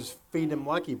years. Yeah, it was feeding him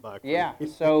Lucky Buck. Yeah.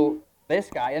 So this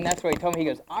guy, and that's what he told me. He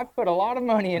goes, "I put a lot of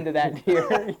money into that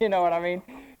deer." You know what I mean?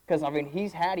 Because I mean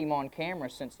he's had him on camera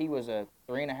since he was a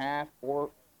 3.5, 4.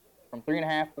 From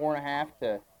 3.5, 4.5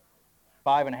 to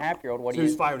 5.5-year-old. What So he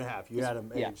he's is? 5.5. You had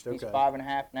him Yeah, aged. Okay. he's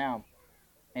 5.5 now,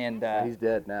 and He's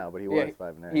dead now, but he yeah, was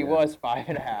 5.5. he was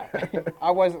 5.5.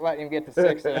 I wasn't letting him get to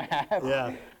 6.5.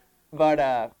 Yeah.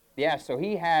 But yeah, so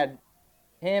he had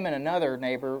him and another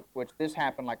neighbor, which this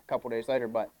happened like a couple days later,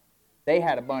 but they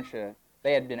had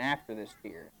they had been after this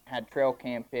deer, had trail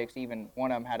cam pics. Even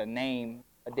one of them had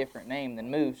a different name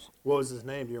than Moose. What was his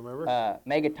name? Do you remember?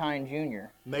 Megatine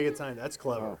Jr. Megatine. That's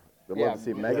clever. I'd Yeah. love to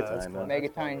see Yeah, that's Megatime. cool. then.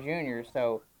 Megatine Jr.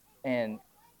 So, and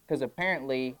because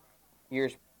apparently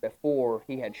years before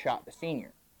he had shot the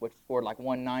senior, which scored like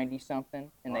 190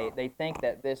 something, and they think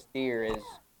that this deer is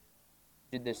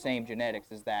the same genetics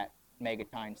as that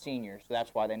Megatine Senior, so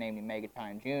that's why they named him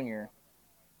Megatine Jr.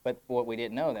 But what we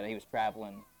didn't know that he was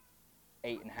traveling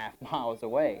 8.5 miles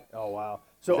away. Oh wow.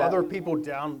 So that- other people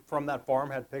down from that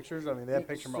farm had pictures. I mean, they had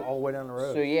pictures all the way down the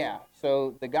road. So yeah,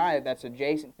 so the guy that's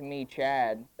adjacent to me,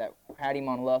 Chad, that had him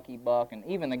on Lucky Buck, and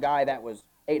even the guy that was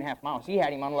 8.5 miles, he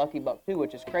had him on Lucky Buck too,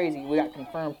 which is crazy. We got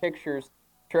confirmed pictures,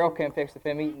 trail cam pics of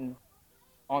him eating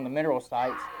on the mineral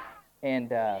sites. And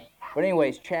but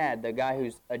anyways, Chad, the guy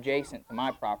who's adjacent to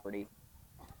my property,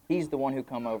 he's the one who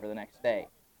come over the next day.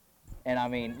 And I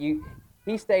mean,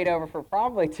 he stayed over for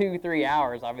probably 2-3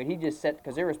 hours. I mean, he just sat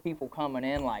because there was people coming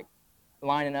in like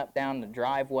lining up down the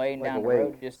driveway and Like down a the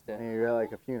road wake. just to And you're at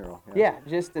like a funeral. yeah,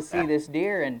 just to see this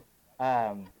deer. And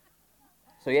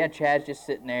so yeah, Chad's just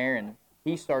sitting there, and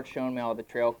he starts showing me all the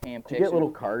trail cam Did pictures. you get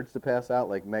little cards to pass out,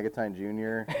 like Megatine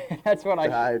Jr. That's what I.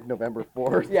 died November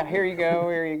 4th? Yeah, here you go,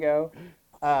 here you go.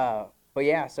 But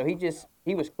yeah, so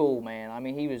he was cool, man. I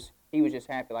mean, he was just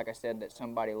happy, like I said, that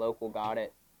somebody local got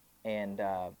it, and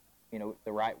you know,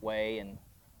 the right way. And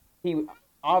he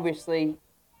obviously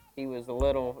he was a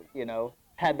little, you know,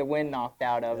 had the wind knocked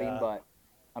out of him, but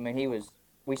I mean,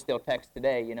 we still text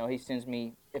today, you know. He sends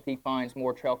me, if he finds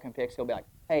more trail cam pics, he'll be like,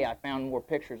 hey, I found more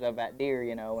pictures of that deer,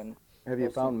 you know. And Have you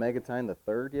found Megatine the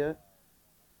third yet?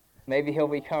 maybe he'll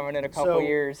be coming in a couple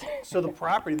years. So the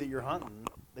property that you're hunting,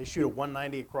 they shoot a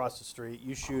 190 across the street.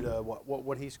 You shoot a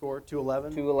what he scored?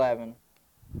 211. 211.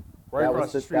 Right that across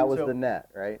was the the, street. that was so- the net,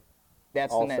 right?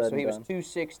 That's All the net. said So he and was done.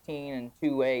 216 and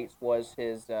 2/8 was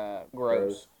his gross.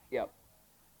 Gross. Yep.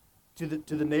 Do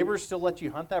the neighbors still let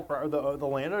you hunt that? The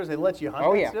landowners, they let you hunt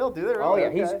Oh that yeah. still? Do they? Oh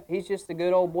Really? yeah. Okay. He's just a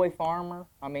good old boy farmer.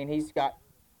 I mean, he's got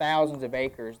thousands of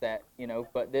acres that, you know.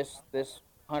 But this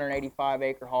 185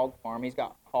 acre hog farm, he's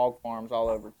got hog farms all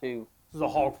over too. This is a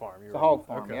hog farm. It's a hog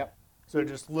farm. Yep. So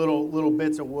just little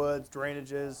bits of woods,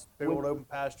 drainages, big old open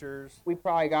pastures. We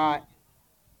probably got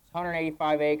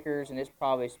 185 acres, and it's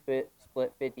probably split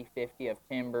 50-50 of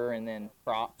timber and then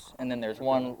crops. And then there's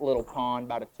one little pond,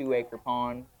 about a 2-acre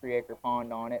pond, 3-acre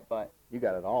pond on it. But You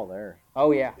got it all there.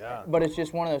 oh yeah. Yeah. But it's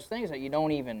just one of those things that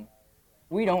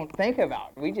we don't think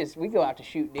about. We go out to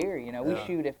shoot deer, you know. We Yeah.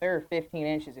 shoot if they're 15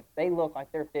 inches, if they look like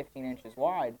they're 15 inches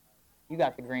wide, you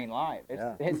got the green light.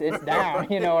 It's down,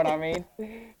 you know what I mean?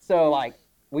 So like,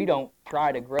 we don't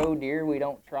try to grow deer. We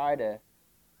don't try to,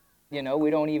 you know,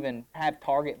 we don't even have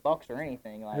target bucks or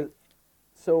anything. Like,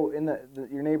 So in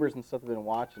your neighbors and stuff have been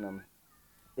watching them.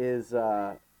 Is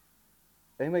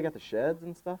anybody got the sheds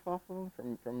and stuff off of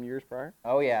them from years prior?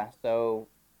 oh yeah. So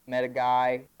met a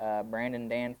guy, Brandon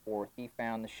Danforth. He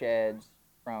found the sheds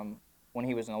from when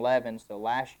he was in 11. So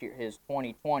last year, his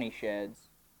 2020 sheds,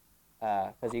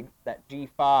 because that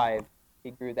G5,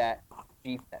 he grew that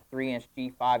 3-inch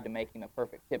G5 to make him a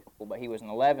perfect typical. But he was in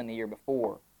 11 the year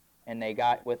before, and they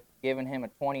got with giving him a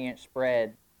 20-inch spread,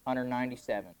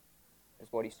 197 is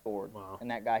what he scored. Wow. And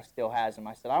that guy still has them.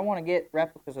 I said, I want to get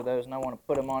replicas of those, and I want to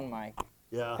put them on my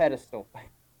pedestal.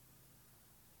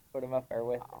 Put them up there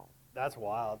with. That's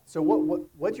wild. So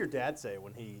what'd your dad say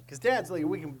when he? Because dad's like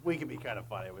we can be kind of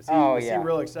funny. Was he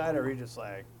real excited, or he just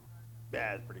like,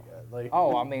 yeah, it's pretty good? Like,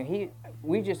 oh, I mean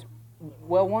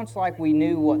once like we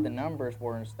knew what the numbers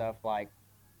were and stuff, like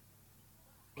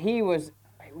we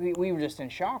were just in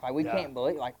shock. Like we can't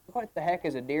believe, like, what the heck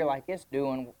is a deer like this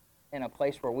doing in a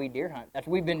place where we deer hunt?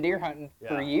 We've been deer hunting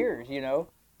for years, you know.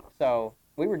 So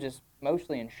we were just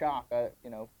mostly in shock, you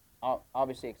know,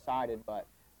 obviously excited, but.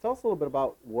 Tell us a little bit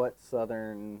about what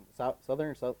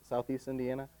southeast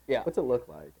Indiana. Yeah. What's it look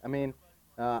like? I mean,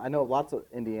 I know lots of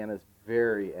Indiana's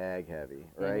very ag heavy,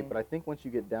 right? Mm-hmm. But I think once you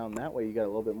get down that way, you got a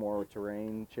little bit more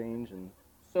terrain change and.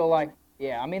 So like,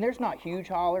 yeah, I mean, there's not huge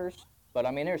hollers, but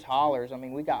I mean, there's hollers. I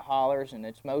mean, we got hollers, and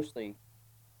it's mostly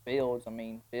fields. I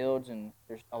mean, fields, and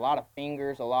there's a lot of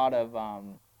fingers, a lot of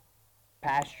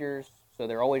pastures. So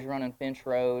they're always running fence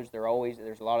rows.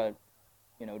 There's a lot of,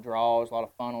 you know, draws, a lot of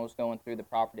funnels going through the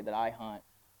property that I hunt.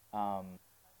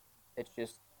 It's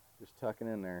just tucking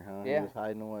in there, huh? Yeah. Just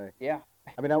hiding away. Yeah.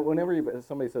 I mean, whenever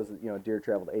somebody says, you know, deer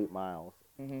traveled 8 miles,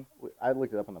 I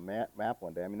looked it up on the map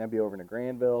one day. I mean, that'd be over in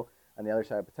Granville on the other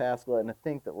side of Pataskala, and to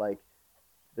think that like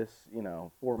this, you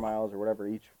know, 4 miles or whatever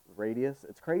each radius,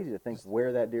 it's crazy to think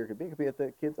where that deer could be. It could be at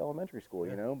the kids' elementary school,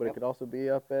 you know, but it could also be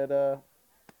up at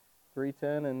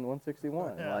 310 and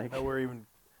 161. yeah, like nowhere even.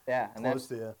 Yeah, and close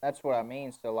to you. that's what I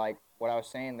mean. So, like, what I was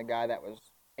saying, the guy that was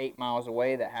 8 miles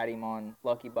away that had him on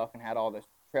Lucky Buck and had all the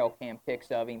trail cam pics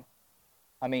of him,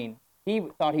 I mean, he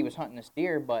thought he was hunting this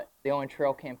deer, but the only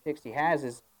trail cam pics he has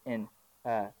is in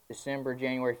December,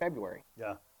 January, February.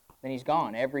 Yeah. Then he's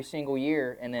gone every single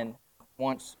year, and then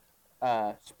once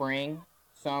spring,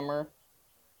 summer,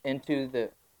 into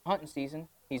the hunting season,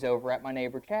 he's over at my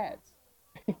neighbor Chad's.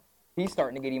 He's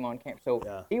starting to get him on camp.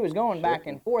 So he was going back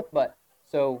and forth, but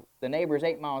so the neighbors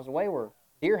 8 miles away were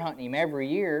deer hunting him every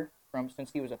year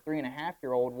since he was a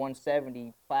 3.5-year-old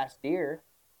 170 class deer,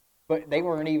 but they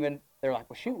weren't even. They're like,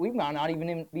 well, shoot, we might not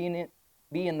even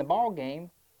be in the ball game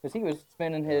because he was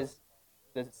spending the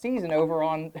season over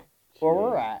on where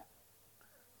we're at.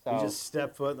 So You just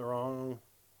stepped foot in the wrong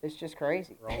it's just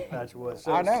crazy. patch of wood.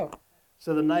 I know.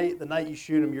 So the night you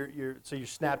shoot him, you're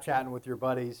Snapchatting with your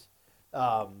buddies.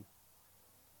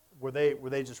 Were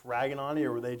they just ragging on you,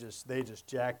 or were they just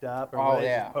jacked up, or were they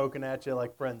just poking at you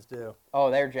like friends do?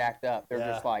 Oh, they're jacked up. They're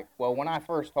just like, well, when I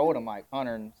first told them like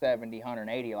 170,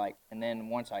 180, like, and then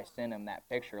once I sent them that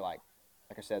picture, like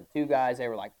I said, 2 guys, they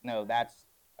were like, no, that's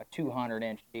a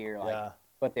 200-inch deer, like,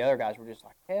 but the other guys were just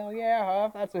like, hell yeah,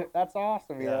 Huff, that's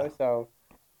awesome, you know. So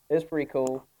it's pretty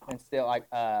cool. And still, like,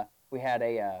 we had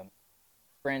a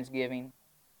Friendsgiving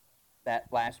that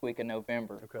last week in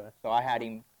November. Okay. So I had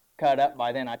him cut up.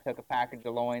 By then I took a package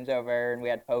of loins over there, and we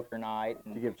had poker night.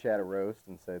 And, you give Chad a roast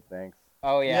and say thanks.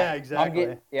 oh yeah. Yeah,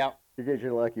 exactly. Yep. You get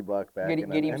your Lucky Buck back.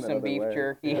 Get him some beef way.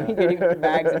 jerky. Get him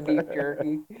bags of beef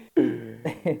jerky.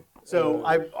 So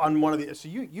so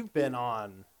you've been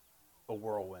on a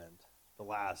whirlwind the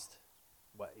last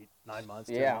 9 months,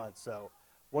 10 months. So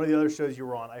one of the other shows you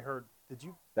were on, I heard. Did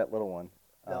you That little one.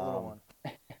 little one?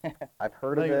 I've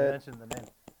heard I of think you it. mentioned the name.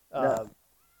 No.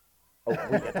 We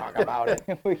can talk about it.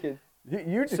 We could.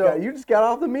 You just got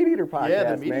off the Meat Eater podcast,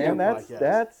 Yeah, the Meat Eater man. podcast.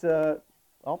 That's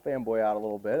I'll fanboy out a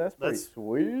little bit. That's pretty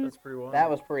sweet. That's pretty wild. That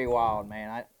was pretty wild,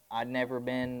 man. I'd never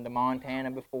been to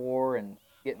Montana before, and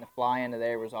getting to fly into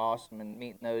there was awesome, and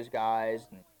meeting those guys,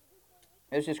 and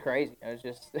it was just crazy. It was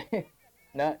just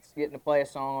nuts getting to play a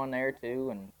song on there too.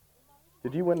 And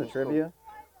Did you win the trivia?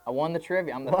 I won the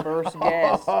trivia. I'm the first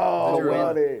guest Oh, to win.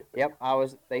 buddy. Yep,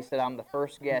 They said I'm the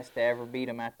first guest to ever beat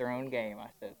them at their own game. I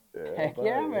said, heck buddy.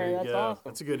 yeah, man, that's awesome.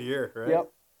 That's a good year, right?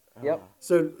 Yep. Yep.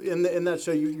 So in that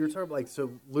show, you were talking about, like,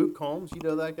 so Luke Combs, you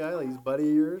know that guy? Like, he's a buddy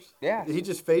of yours? Yeah. Did he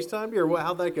just FaceTime you, or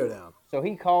how'd that go down? So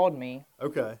he called me.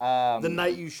 Okay. The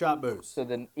night you shot moose. So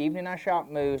the evening I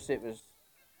shot moose, it was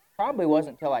probably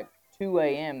wasn't till like 2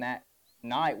 a.m. that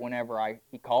night whenever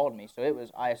he called me. So it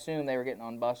was, I assumed they were getting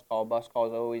on bus call. Bus call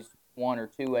is always 1 or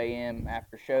 2 a.m.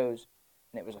 after shows,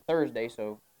 and it was a Thursday,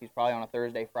 so he's probably on a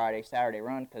Thursday, Friday, Saturday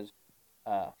run because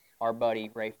our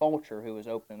buddy Ray Fulcher, who was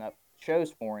opening up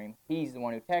shows for him, he's the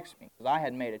one who texted me because I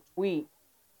had made a tweet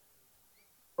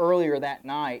earlier that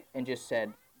night and just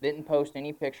said, didn't post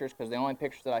any pictures because the only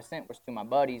pictures that I sent was to my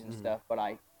buddies and stuff, but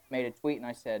I made a tweet and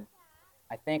I said,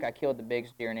 I think I killed the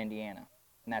biggest deer in Indiana.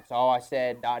 And that's all I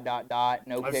said, ... no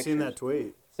pictures. I've seen that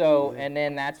tweet. So, and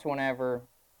then that's whenever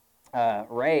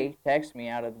Ray texted me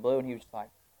out of the blue, and he was just like,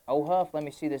 "Oh, Huff, let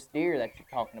me see this deer that you're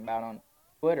talking about on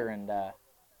Twitter." And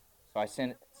so I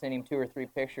sent him 2 or 3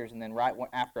 pictures, and then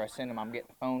after I sent him, I'm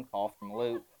getting a phone call from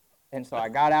Luke. And so I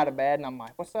got out of bed, and I'm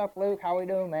like, "What's up, Luke? How we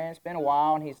doing, man? It's been a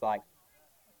while." And he's like,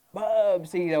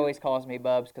 "Bubs." He always calls me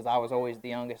Bubs because I was always the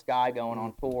youngest guy going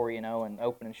on tour, and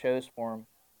opening shows for him.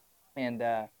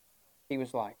 And he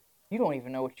was like, "You don't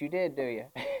even know what you did, do you?"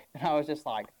 And I was just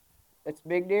like, "It's a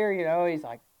big deer, He's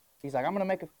like, "I'm gonna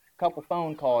make a couple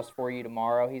phone calls for you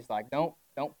tomorrow." He's like, "Don't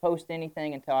post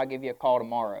anything until I give you a call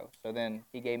tomorrow." So then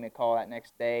he gave me a call that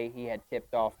next day. He had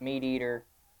tipped off Meat Eater,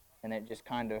 and it just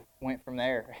kind of went from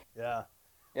there. Yeah.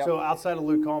 Yep. So outside of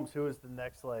Luke Combs, who is the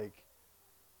next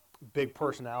big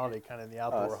personality kind of in the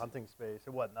outdoor Us. hunting space?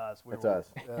 It wasn't us. It's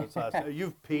us. Yeah, it's us.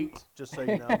 You've peaked, just so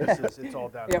you know. It's all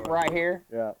down. Yep, right here.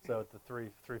 Yeah. So it's the three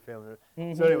family.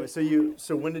 Mhm. So anyway,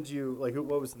 so when did you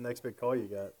what was the next big call you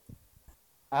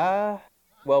got?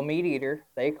 Well, Meat Eater,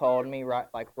 they called me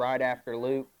right after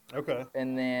Luke. Okay.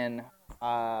 And then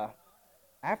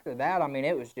after that,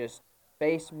 it was just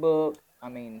Facebook.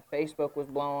 Facebook was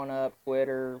blowing up,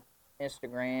 Twitter,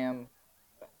 Instagram,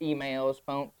 emails,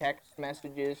 phone, text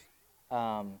messages.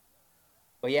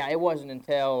 But yeah, it wasn't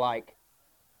until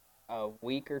a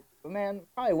week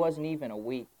probably wasn't even a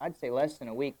week. I'd say less than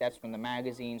a week. That's when the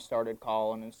magazine started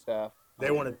calling and stuff.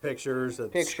 They wanted pictures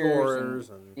of Pictures scores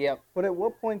and Yep. But at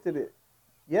what point did it?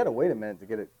 You had to wait a minute to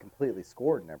get it completely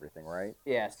scored and everything, right?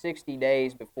 Yeah, 60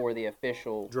 days before the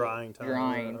official drying time.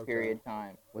 drying Okay. period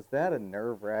time. Was that a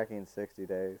nerve-wracking 60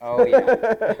 days? Oh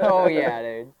yeah. Oh yeah,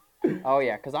 dude. Oh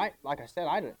yeah, because like I said,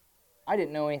 I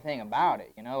didn't know anything about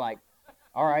it.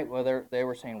 All right, well they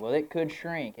were saying, well, it could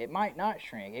shrink, it might not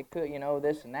shrink, it could,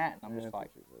 this and that, and I'm just like,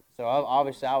 so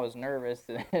obviously I was nervous,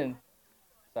 and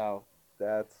so.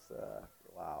 That's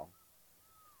wow.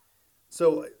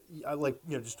 So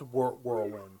just a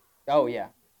whirlwind. Oh yeah.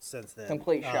 Since then.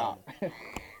 Complete shock.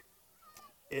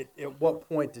 At what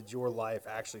point did your life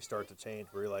actually start to change?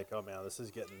 Where you're like, oh man, this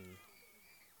is getting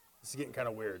kind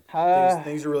of weird.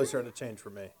 Things are really starting to change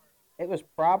for me. It was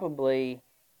probably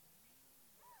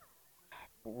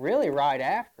really right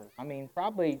after.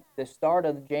 Probably the start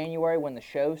of January when the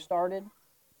show started.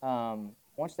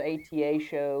 Once the ATA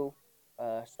show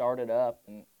started up,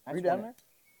 and Were you down there?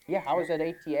 Yeah, I was at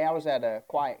ATA. I was at a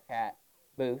Quiet Cat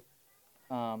booth.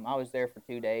 I was there for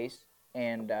 2 days,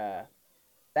 and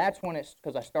that's when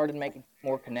because I started making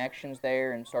more connections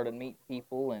there and started meeting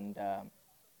people, and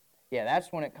yeah,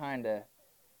 that's when it kind of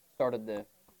started to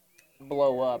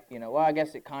blow up. Well, I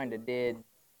guess it kind of did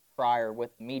prior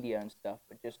with the media and stuff,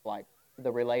 but just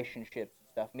the relationships and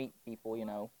stuff, meeting people,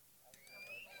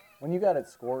 When you got it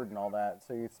scored and all that,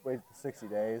 so you waited 60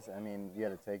 days. You had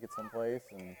to take it someplace,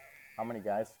 and how many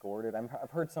guys scored it? I've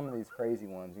heard some of these crazy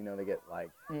ones. They get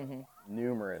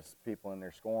numerous people in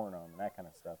there scoring them and that kind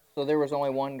of stuff. So there was only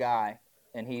one guy,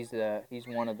 and he's been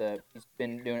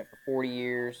doing it for 40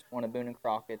 years. One of Boone and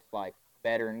Crockett's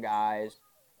veteran guys,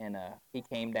 and he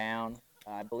came down,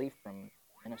 I believe from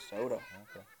Minnesota,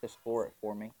 to score it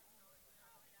for me.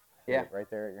 Yeah, Right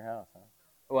there at your house, huh?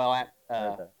 well at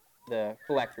Okay. the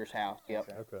collector's house. Yep.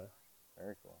 Okay.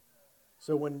 Very cool.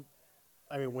 So when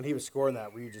he was scoring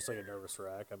that, were you just like a nervous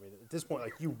wreck? At this point,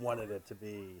 you wanted it to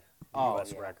be a Oh,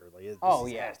 U.S. yeah. record.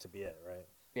 Yeah. Has to be it, right?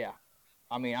 Yeah.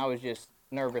 I was just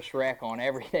nervous wreck on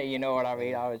everything. You know what I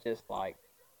mean? I was just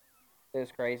it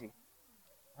was crazy.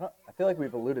 I feel like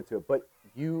we've alluded to it, but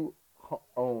you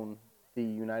own the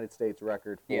United States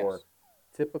record for Yes.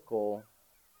 typical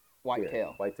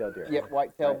Whitetail. whitetail deer. Yep,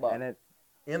 whitetail buck. And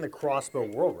And the crossbow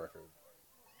world record.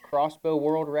 Crossbow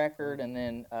world record, and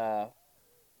then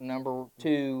number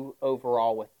 2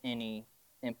 overall with any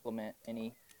implement,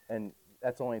 any. and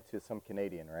that's only to some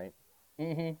Canadian, right?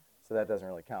 Mm-hmm. So that doesn't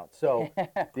really count. So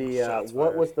the Shots what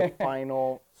fired. was the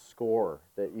final score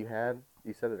that you had?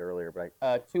 You said it earlier, but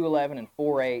 211 and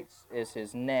 4/8 is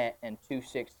his net, and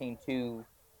 216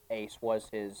 2/8 was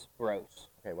his gross.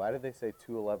 okay. Why did they say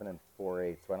 211 and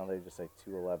 4/8? Why don't they just say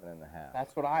 211 and a half?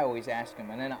 That's what I always ask him,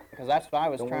 and then because that's what I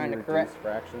was Don't we trying to reduce correct.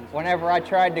 fractions. Whenever I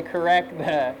tried to correct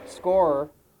the scorer,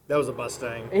 That was a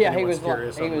Mustang. Yeah, he Anyone's was like-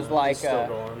 curious he on was that. like, It's still uh,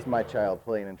 going. It's my child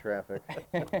playing in traffic.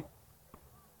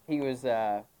 he was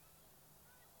saying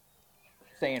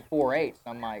 4/8.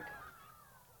 I'm like,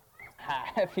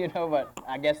 but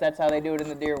I guess that's how they do it in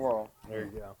the deer world. There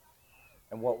you go.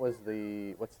 And what's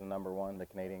the number one, the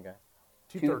Canadian guy?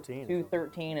 213.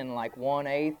 213 and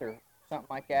 1/8 or something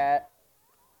like that.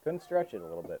 Couldn't stretch it a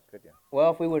little bit, could you?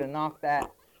 Well, if we would have knocked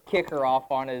that kicker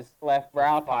off on his left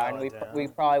brow tine, File it down. we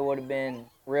probably would have been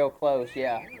real close.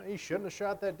 Yeah, You shouldn't have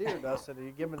shot that deer, Dustin.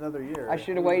 You give him another year. I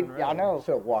should have waited. I know.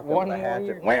 So walk up One with a more hatchet,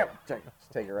 year. wham!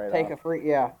 Just take it right Take off. a free.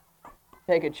 Yeah.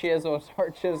 take a chisel and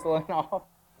start chiseling off.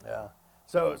 Yeah.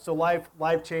 So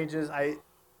life changes.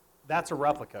 That's a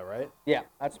replica, right? Yeah,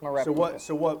 that's my replica.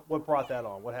 So what brought that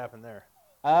on? What happened there?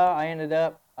 I ended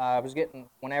up, I was getting,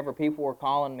 whenever people were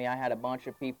calling me, I had a bunch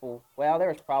of people, well, there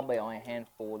was probably only a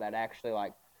handful that actually,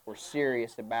 like, were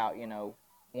serious about, you know,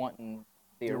 wanting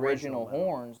the original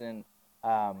horns. And,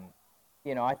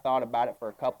 you know, I thought about it for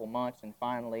a couple months and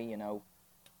finally, you know,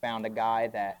 found a guy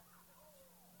that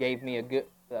gave me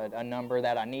a number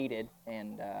that I needed.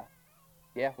 And,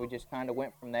 yeah, we just kind of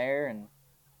went from there. And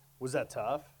was that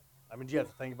tough? I mean, did you have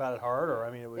to think about it hard, or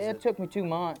I mean, it took me 2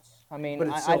 months. I mean,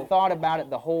 I thought about it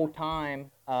the whole time,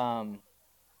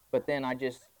 but then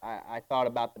I thought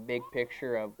about the big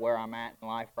picture of where I'm at in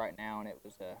life right now, and it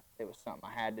was something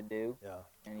I had to do. Yeah.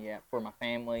 And yeah, for my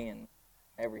family and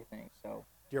everything. So.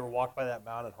 Do you ever walk by that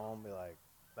mound at home and be like,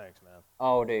 "Thanks, man"?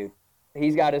 Oh, dude.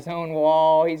 He's got his own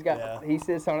wall. He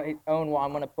sits on his own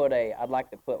wall. I'd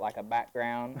like to put like a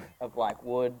background of like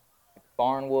wood,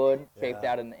 barn wood, shaped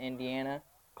out in Indiana,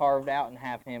 carved out, and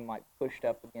have him like pushed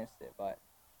up against it. But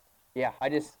yeah, I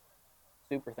just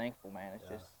super thankful, man. It's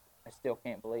just I still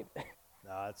can't believe it.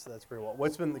 No, that's pretty well.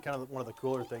 What's been one of the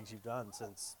cooler things you've done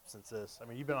since this? I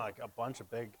mean, you've been on like a bunch of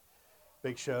big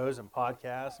shows and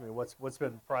podcasts. I mean, what's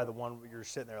been probably the one where you're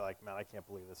sitting there like, man, I can't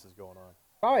believe this is going on?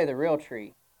 Probably the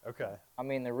Realtree. Okay. I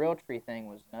mean, the Realtree thing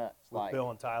was nuts. With like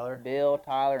Bill and Tyler. Bill,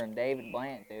 Tyler, and David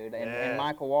Blant, dude, and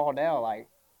Michael Waddell. Like,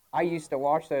 I used to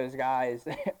watch those guys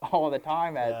all the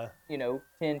time as, you know,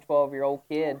 10, 12-year-old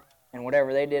kid, and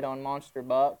whatever they did on Monster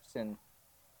Bucks, and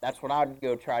that's what I'd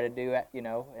go try to do, you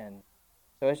know, and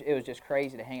so it was just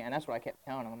crazy to hang out, and that's what I kept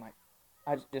telling him. I'm like,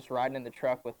 I was just riding in the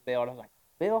truck with Bill, and I was like,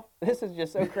 Bill, this is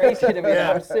just so crazy to me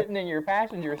that I'm sitting in your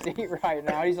passenger seat right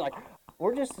now. He's like,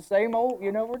 we're just the same old,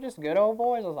 you know, we're just good old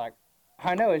boys. I was like,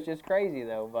 I know, it's just crazy,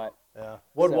 though, but. Yeah.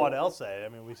 What did Waddell say? I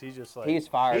mean, was he just like... He's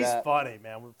fired up. He's funny,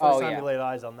 man. First time you laid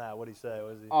eyes on that, what did he say?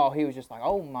 Was he? Oh, he was just like,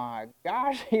 oh, my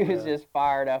gosh. He was just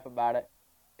fired up about it.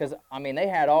 Because, I mean, they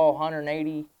had all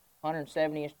 180,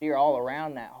 170-inch deer all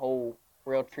around that whole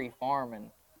Realtree farm, and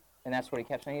that's what he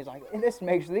kept saying. He's like, this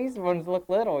makes these ones look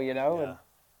little, you know? Yeah.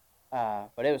 And,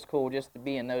 but it was cool just to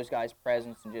be in those guys'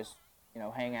 presence and just, you know,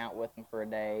 hang out with them for a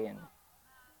day. And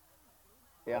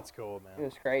yeah. That's cool, man. It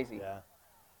was crazy. Yeah.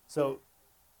 So,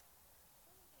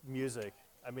 music.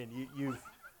 I mean, you're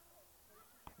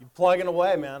plugging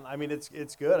away, man. I mean,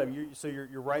 it's good. I mean,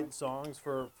 you're writing songs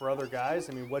for other guys.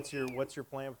 I mean, what's your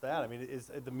plan with that? I mean,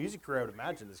 is the music career, I would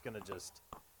imagine, is going to just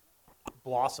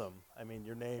blossom. I mean,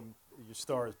 your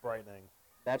star is brightening.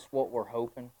 That's what we're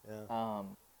hoping. Yeah.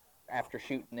 After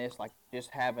shooting this, like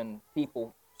just having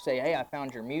people say, "Hey, I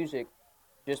found your music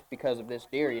just because of this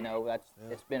deer." You know,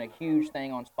 it's been a huge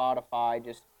thing on Spotify,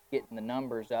 just getting the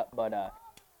numbers up. But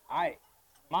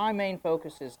my main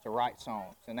focus is to write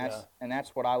songs, and that's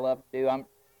what I love to do.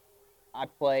 I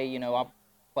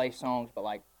play songs, but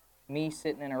like me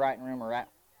sitting in a writing room or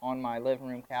on my living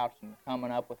room couch and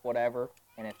coming up with whatever.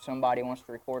 And if somebody wants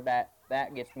to record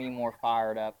that gets me more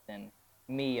fired up than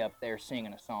me up there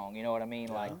singing a song. You know what I mean?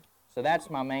 Yeah. Like, so that's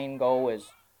my main goal is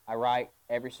I write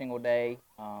every single day.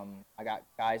 I got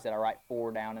guys that I write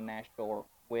for down in Nashville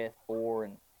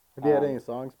and Have you had any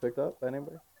songs picked up by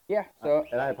anybody? yeah. So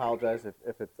And I apologize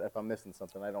if I'm missing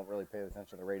something. I don't really pay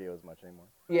attention to the radio as much anymore.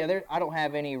 yeah, I don't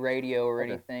have any radio or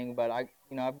Okay. anything, but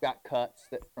I've got cuts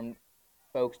from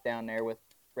folks down there with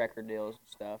record deals and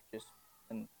stuff.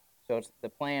 So the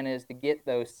plan is to get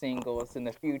those singles in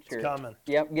the future. It's coming.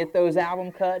 Yep, get those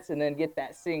album cuts and then get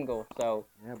that single. So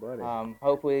Yeah, buddy.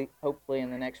 hopefully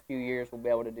in the next few years we'll be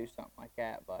able to do something like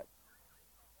that. But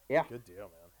yeah, Good deal,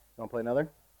 man. Want to play another?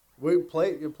 You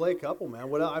play a couple, man.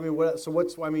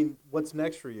 What's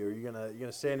next for you? Are you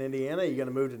gonna stay in Indiana? Are you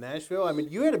gonna move to Nashville? I mean,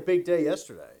 you had a big day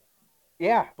yesterday.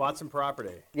 yeah, Bought some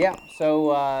property. yeah.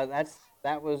 So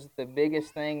that was the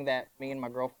biggest thing that me and my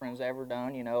girlfriend's ever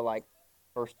done. You know, like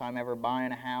first time ever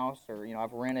buying a house, or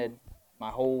I've rented my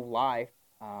whole life.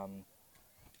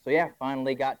 So yeah,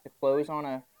 finally got to close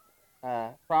on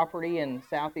a property in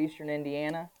southeastern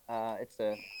Indiana. It's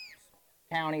a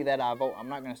county that I'm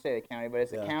not going to say the county, but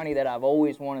it's a county that I've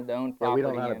always wanted to own Yeah, property we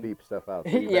don't know how to in. beep stuff out.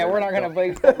 so you Yeah, better we're not going to don't.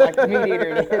 bleep stuff like the meat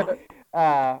eater did.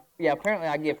 Yeah, apparently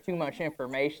I give too much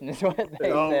information is what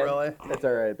they Oh, said. really? It's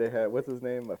all right. They had what's his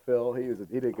name? Phil. He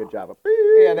did a good job of.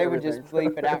 Yeah, they would just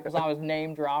bleep it out because I was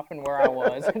name dropping where I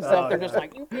was and stuff. They're just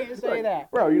like, you can't say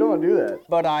that. Bro, you don't want to do that.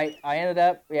 But I ended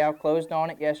up, closed on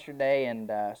it yesterday, and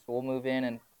so we'll move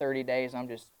in 30 days. I'm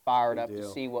just fired up to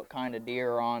deal. see what kind of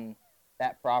deer are on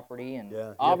that property. And Yeah. You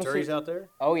have obviously, turkeys out there?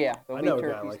 oh yeah, there'll I be know a guy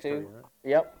turkeys likes too. turkey, right?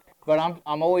 Yep. But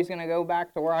I'm always gonna go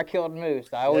back to where I killed moose.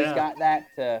 I always Yeah. got that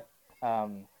to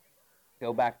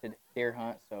go back to deer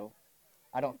hunt. So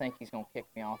I don't think he's gonna kick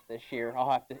me off this year.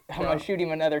 I'm gonna shoot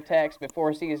him another text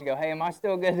before season. Go, hey, am I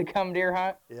still good to come deer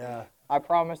hunt? Yeah. I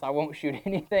promise I won't shoot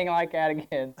anything like that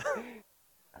again.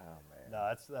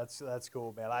 No, that's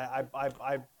cool, man.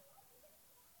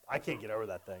 I can't get over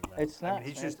that thing, man. It's not, I mean,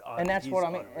 he's just, and that's he's what I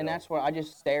mean, unreal. and that's what I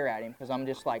just stare at him because I'm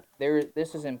just like,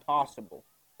 this is impossible.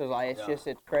 Because like,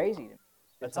 it's crazy to me.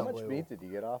 That's How much unbelievable. meat did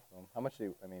you get off them? How much do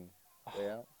you, I mean, weigh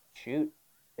out? Shoot,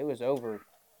 it was over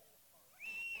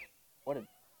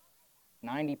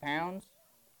 90 pounds,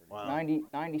 Wow.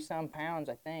 90 some pounds,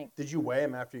 I think. Did you weigh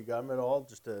him after you got him at all,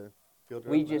 just to feel?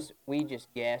 We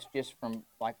just guessed just from,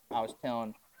 like I was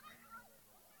telling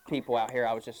people out here,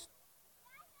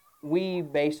 we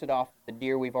base it off the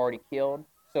deer we've already killed.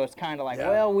 So it's kind of like,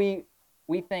 well, we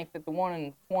think that the one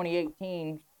in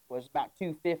 2018 was about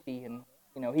 250, and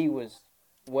he was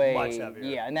way Much heavier.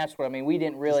 Yeah, and that's what I mean. We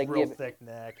didn't really real give thick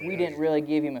neck. we didn't really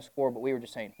give him a score, but we were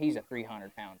just saying he's a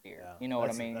 300-pound deer. Yeah. You know what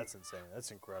I mean? That's insane.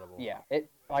 That's incredible. Yeah. It,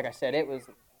 like I said, it was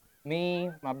me,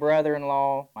 my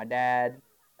brother-in-law, my dad,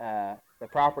 the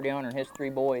property owner, and his 3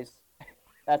 boys.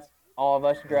 That's all of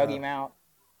us drug him out.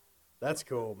 That's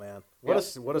cool, man. What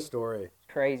a story. It's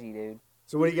crazy, dude.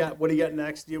 So what do you got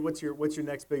next? What's your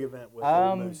next big event with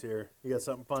Moose here? You got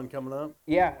something fun coming up?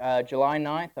 Yeah, July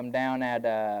 9th, I'm down at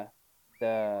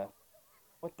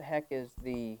what the heck is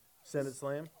the Senate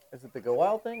Slam? Is it the Go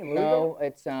Wild thing in Louisville? No,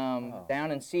 it's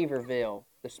down in Seaverville,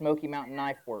 the Smoky Mountain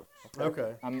Knife Works.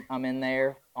 Okay. I'm in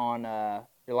there on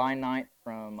July 9th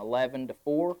from 11 to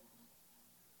 4.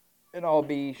 And I'll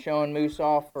be showing moose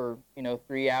off for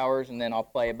 3 hours, and then I'll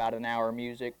play about an hour of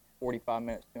music, 45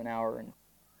 minutes to an hour, and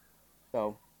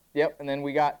so yep. And then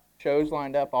we got shows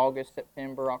lined up August,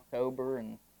 September, October,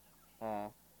 and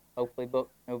hopefully book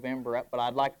November up. But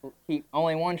I'd like to keep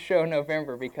only one show in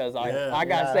November because I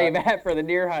gotta save that for the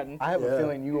deer hunting. I have a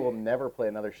feeling you will never play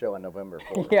another show on November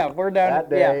 4th. Yeah, we're done. That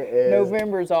day is...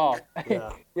 November's off.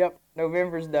 Yeah. Yep,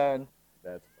 November's done.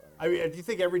 That's funny. I mean, do you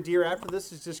think every deer after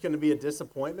this is just going to be a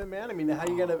disappointment, man? I mean, how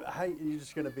you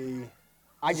just going to be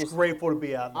grateful to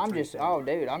be out in the tree stand?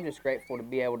 Dude, I'm just grateful to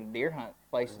be able to deer hunt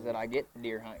places that I get to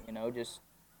deer hunt,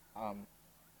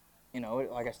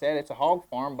 like I said, it's a hog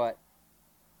farm, but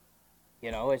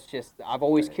it's just, I've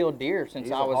always killed deer since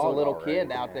He's I a was a hog little already,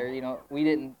 kid out there. We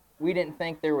didn't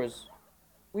think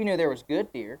we knew there was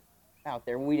good deer out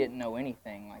there. We didn't know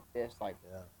anything like this. Like,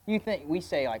 you think, we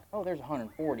say like, oh, there's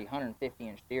 140, 150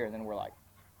 inch deer, and then we're like,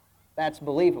 that's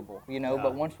believable,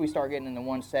 but once we start getting in the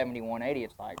 170, 180,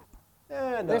 it's like,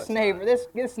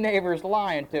 this neighbor's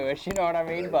lying to us, you know what I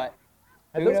mean? But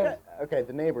Had those guys, okay,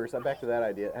 the neighbors, I'm back to that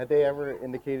idea. Had they ever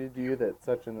indicated to you that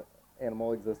such an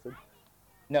animal existed?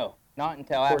 No, not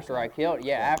until after I killed.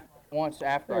 Yeah, once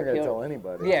after I You're not killed. gonna tell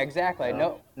anybody. Yeah, exactly.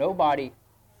 No, nobody.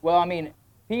 Well, I mean,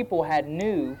 people had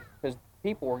knew because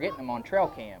people were getting them on trail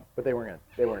cam. But they weren't.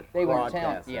 They weren't. They weren't telling.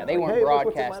 broadcasting. Yeah, they Like, weren't hey, look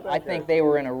what's in my broadcasting. I think backyard. they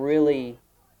were in a really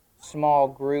small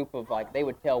group of like they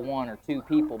would tell 1 or 2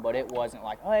 people, but it wasn't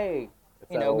like, hey,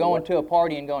 that old going what- to a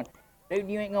party and going, dude,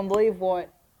 you ain't gonna believe what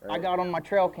I Right. got on my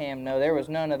trail cam. No, there was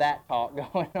none of that talk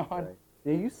going on. Right.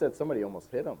 Yeah, you said somebody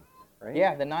almost hit him, right?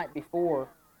 Yeah, the night before,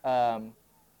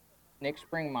 Nick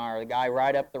Springmeyer, the guy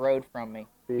right up the road from me,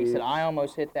 he said, I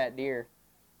almost hit that deer.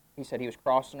 He said he was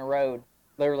crossing the road,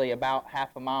 literally about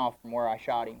half a mile from where I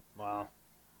shot him. Wow.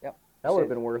 Yep. That would have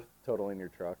been worth totaling your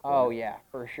truck. Oh, wouldn't it? yeah,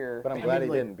 for sure. But I'm glad he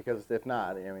didn't, because if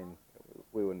not, I mean,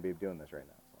 we wouldn't be doing this right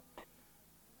now.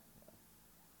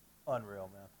 So. Unreal,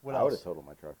 man. What I would have else? totaled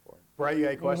my truck for it. Brett, you got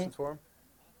any questions for him?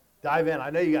 Dive in. I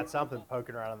know you got something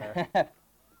poking around in there.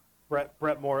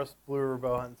 Brett Morris, Blue River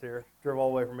Bow Hunting's here. Drove all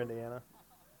the way from Indiana.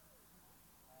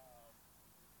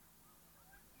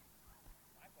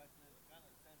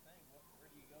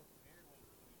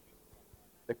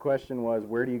 The question was,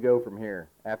 where do you go from here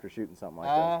after shooting something like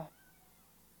that?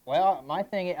 Well, my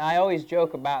thing, I always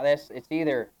joke about this. It's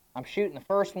either I'm shooting the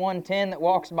first 110 that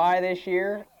walks by this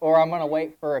year, or I'm going to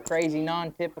wait for a crazy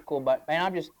non-typical. But,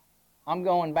 man, I'm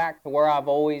going back to where I've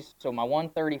always, so my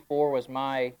 134 was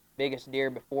my biggest deer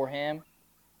before him.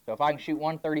 So if I can shoot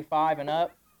 135 and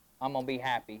up, I'm going to be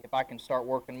happy. If I can start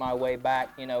working my way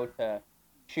back, to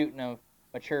shooting a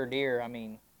mature deer, I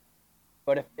mean.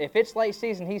 But if it's late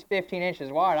season, he's 15 inches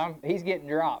wide, he's getting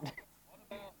dropped.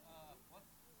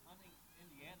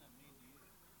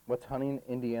 What's hunting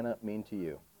Indiana mean to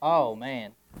you? Oh,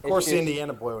 man. Of course, the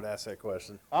Indiana boy would ask that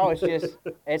question. Oh, it's just,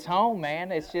 it's home,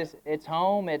 man. It's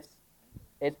home. It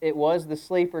was the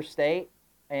sleeper state,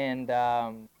 and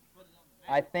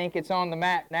I think it's on the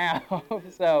map now.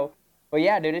 So, but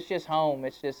yeah, dude, it's just home.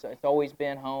 It's always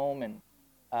been home, and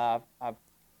I've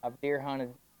deer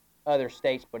hunted other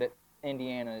states, but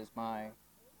Indiana is my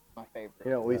favorite.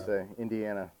 You know what we say?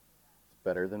 Indiana is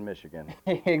better than Michigan.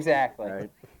 Exactly. Right?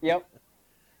 Yep.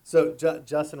 So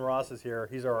Justin Ross is here.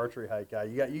 He's our archery hike guy.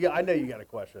 You got. I know you got a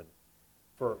question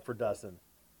for Dustin.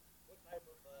 What type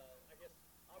of, I guess,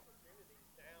 opportunities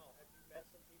now? Have you met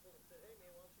some people that said, hey,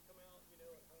 man, why don't you come out, and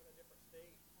hunt a different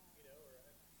state, or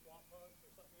have swap hunts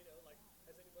or something, like,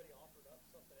 has anybody offered up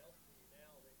something else to you now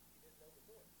that you didn't know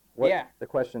before? The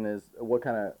question is, what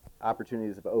kind of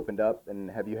opportunities have opened up,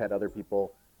 and have you had other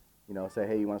people, say,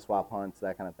 hey, you want to swap hunts,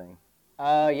 that kind of thing?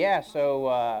 Yeah,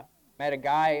 so met a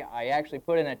guy. I actually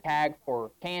put in a tag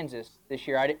for Kansas this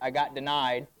year. I got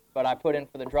denied, but I put in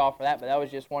for the draw for that. But that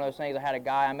was just one of those things. I had a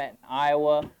guy I met in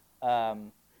Iowa,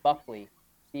 Buckley,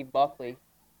 Steve Buckley.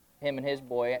 Him and his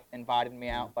boy invited me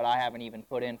out, but I haven't even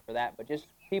put in for that. But just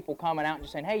people coming out and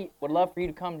just saying, hey, would love for you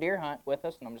to come deer hunt with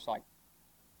us. And I'm just like,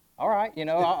 all right,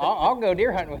 I'll go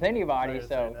deer hunting with anybody.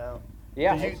 So,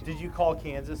 yeah. Did you call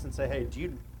Kansas and say, hey,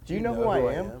 Do you know who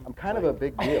I am? I'm kind of a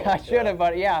big deal. I should have,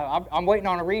 but yeah, I'm waiting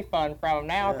on a refund from him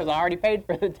now because I already paid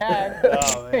for the tag.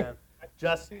 Oh man,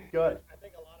 just good. I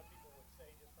think a lot of people would say,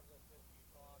 just from listening to you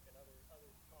talk and other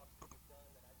talks that you've done,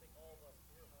 that I think all of us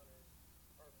deer hunters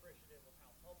are appreciative of how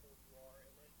humble you are,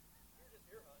 and then you're just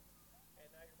deer hunting, and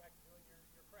now you're back to doing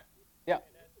your craft. Yeah.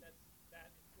 And that's good.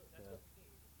 That's what we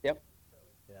need. Yep.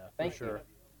 Yeah, for Thank sure. you.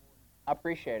 I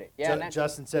appreciate it. Yeah.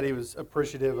 Justin said he was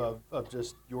appreciative of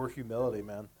just your humility,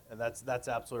 man, and that's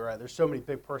absolutely right. There's so many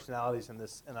big personalities in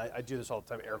this, and I do this all the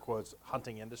time, air quotes,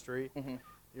 hunting industry. Mm-hmm.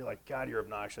 You're like, God, you're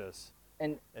obnoxious,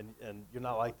 and you're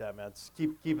not like that, man. Just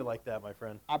keep it like that, my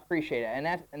friend. I appreciate it,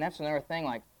 and that's another thing.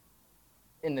 Like,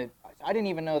 I didn't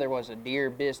even know there was a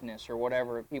deer business or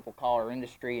whatever people call our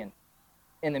industry, and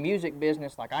in the music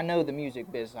business, like I know the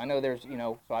music business. I know there's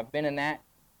so I've been in that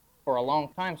for a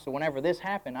long time. So whenever this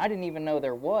happened, I didn't even know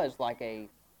there was like a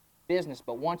business.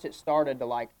 But once it started to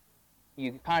like,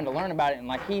 you kind of learn about it. And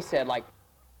like he said, like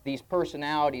these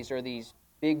personalities or these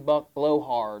big buck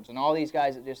blowhards and all these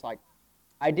guys that just like,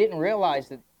 I didn't realize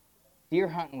that deer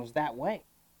hunting was that way.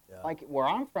 Yeah. Like where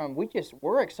I'm from,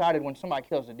 we're excited when somebody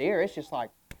kills a deer. It's just like,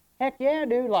 heck yeah,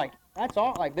 dude. Like that's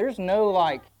all. Like there's no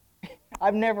like,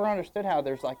 I've never understood how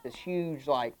there's like this huge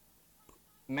like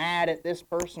mad at this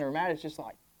person or mad. It's just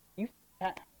like,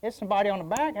 hit somebody on the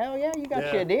back, hell yeah, you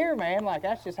got you a deer, man. Like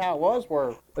that's just how it was.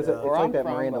 It's like that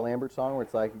Miranda Lambert song where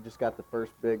it's like you just got the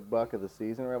first big buck of the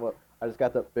season. Or well, I just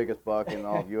got the biggest buck in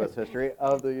all of U.S. history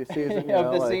of the season.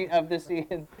 Of the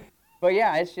season. But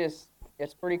yeah,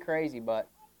 it's pretty crazy. But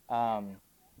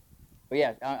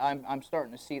yeah, I'm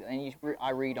starting to see, and I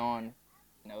read on,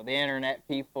 the internet,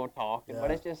 people talking,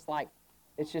 but it's just like,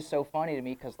 it's just so funny to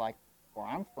me because like where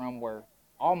I'm from, where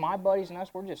all my buddies and us,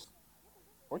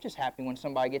 we're just happy when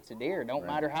somebody gets a deer. Don't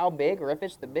matter how big or if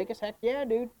it's the biggest. Heck yeah,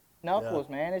 dude. Knuckles,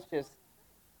 man. It's just,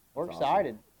 we're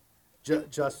excited.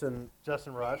 Justin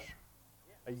Rush,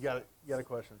 you got a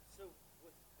question? So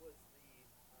was the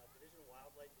Division of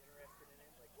Wildlife interested in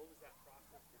it? Like, what was that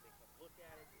process? Did they come look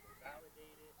at it? Did they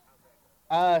validate it?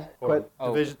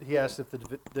 How's that going? He asked if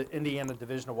the Indiana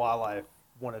Division of Wildlife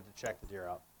wanted to check the deer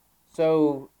out.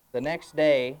 So the next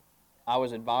day, I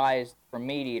was advised from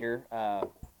Meat Eater,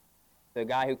 the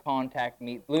guy who contacted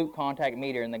me, Luke contacted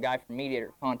Meat Eater, and the guy from Meat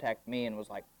Eater contacted me and was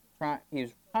like, he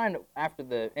was kind of, after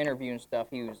the interview and stuff,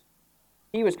 he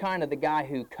was kind of the guy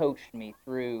who coached me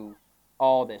through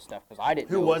all this stuff, because I didn't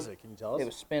know. Who was it? Can you tell us? It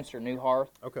was Spencer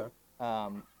Newharth. Okay.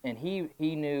 And he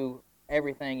knew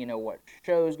everything, what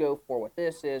shows go for, what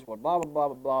this is, what blah, blah, blah,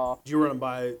 blah, blah. Did you run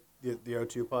by the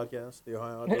O2 podcast, the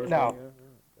Ohio Outdoors? No.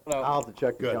 No. I'll have to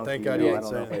check the Good. junk Thank email. God you I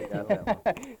didn't don't know say if they got that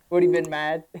one. Would he been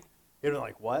mad? He'd been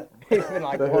like, what? He'd been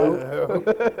like,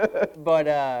 whoa.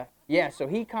 But, yeah, so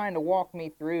he kind of walked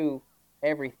me through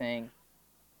everything.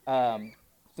 So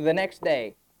the next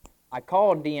day, I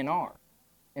called DNR.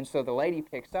 And so the lady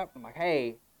picks up. I'm like,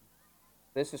 hey,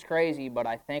 this is crazy, but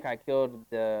I think I killed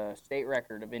the state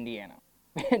record of Indiana.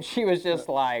 And she was just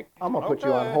like, I'm going to put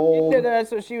you on hold.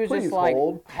 So she was Please just like,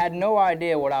 hold. had no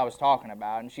idea what I was talking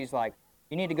about. And she's like,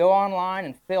 you need to go online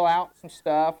and fill out some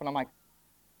stuff. And I'm like,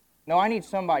 no, I need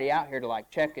somebody out here to like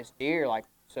check this deer.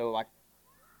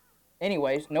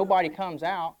 Anyways, nobody comes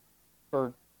out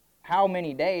for how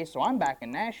many days? So I'm back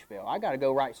in Nashville. I got to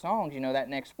go write songs, that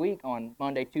next week on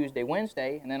Monday, Tuesday,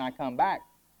 Wednesday, and then I come back.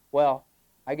 Well,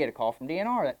 I get a call from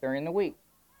DNR that during the week.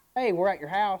 Hey, we're at your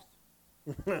house.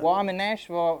 Well, I'm in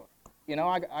Nashville.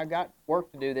 I got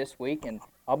work to do this week, and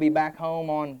I'll be back home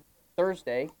on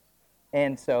Thursday.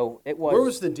 And so it was. Where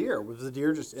was the deer? Was the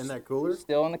deer just in that cooler?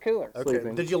 Still in the cooler. Okay.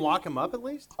 Sleeping. Did you lock him up at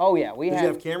least? Oh yeah, Did you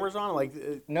have cameras on?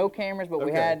 no cameras, but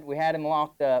Okay. we had him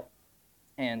locked up,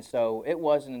 And so it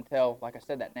wasn't until, like I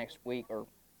said, that next week or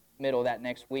middle of that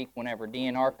next week, whenever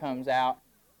DNR comes out,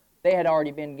 they had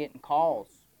already been getting calls.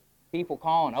 People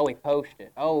calling, oh, he poached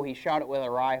it. Oh, he shot it with a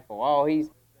rifle. Oh,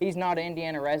 he's not an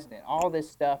Indiana resident. All this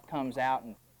stuff comes out,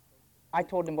 and I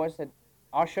told them boys, I said,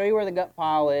 I'll show you where the gut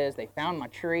pile is. They found my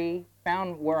tree,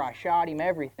 found where I shot him,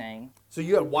 everything. So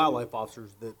you had wildlife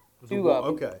officers that. Two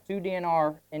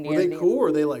DNR Indiana. Were they cool, or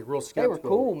were they like real skeptical? They were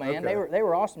cool, man. Okay. They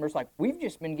were awesome. It's like, we've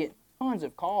just been getting tons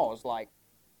of calls, like,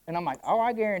 and I'm like, oh,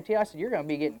 I guarantee. I said, you're gonna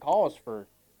be getting calls for.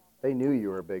 They knew you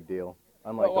were a big deal,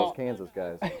 unlike Well, those Kansas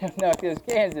guys. No, it was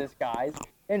Kansas guys,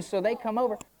 and so they come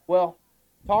over. Well,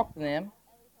 talk to them.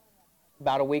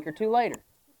 About a week or two later,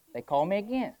 they call me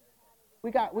again. We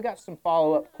got some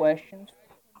follow-up questions.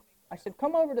 I said,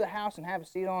 come over to the house and have a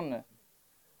seat on the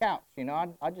couch. You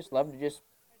know, I'd just love to just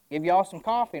give y'all some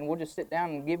coffee, and we'll just sit down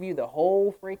and give you the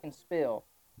whole freaking spill.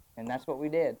 And that's what we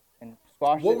did. And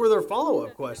squashed What it. were their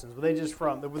follow-up questions? Were they just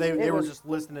from? They were was just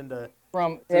listening to.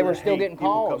 They were the still hate, getting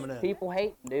people calls. coming in. People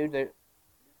hating, dude.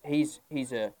 He's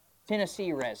a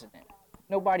Tennessee resident.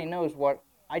 Nobody knows what.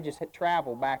 I just had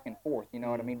travel back and forth. You know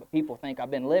what I mean? But people think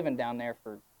I've been living down there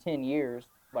for 10 years,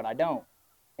 but I don't.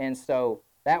 And so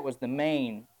that was the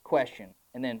main question.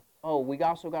 And then, oh, we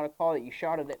also got a call that you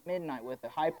shot it at midnight with a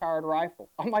high-powered rifle.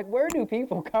 I'm like, where do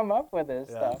people come up with this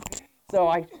stuff? So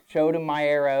I showed him my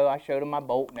arrow. I showed him my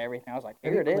bolt and everything. I was like,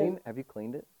 here it is. Have you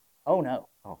cleaned it? Oh, no.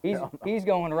 Oh, He's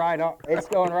going right on. It's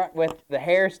going right with the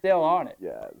hair still on it.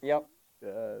 Yes. Yep.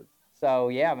 Yes. So,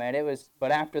 yeah, man, it was.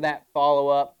 But after that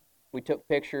follow-up, we took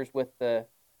pictures with the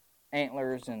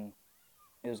antlers, and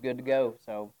it was good to go.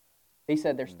 So he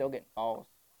said they're still getting calls.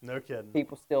 No kidding.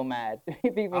 People still mad.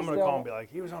 People I'm gonna still, call and be like,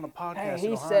 he was on a podcast. hey, in he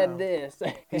Ohio. said this.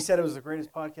 He said it was the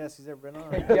greatest podcast he's ever been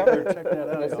on. Yep. Better check that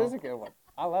out. This y'all. is a good one.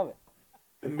 I love it.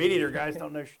 The meat eater guys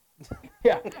don't know.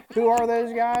 Yeah. Who are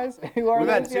those guys? Who are We've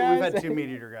those had guys? we've had two meat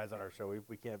eater guys on our show.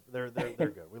 We can't. They're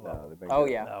good. We love them. Oh,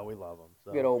 yeah. No, we love them.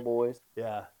 So. Good old boys.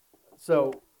 Yeah.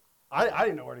 So I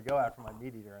didn't know where to go after my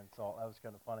meat eater insult. That was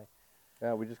kind of funny.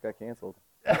 Yeah, we just got canceled.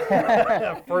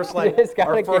 First light, Just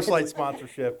gotta our First get- Light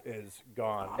sponsorship is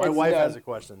gone. My It's wife done. has a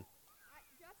question.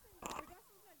 Justin's not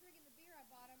drinking the beer I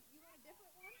bought him. You want a different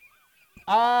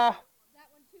one? That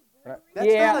one too. Brewery? That's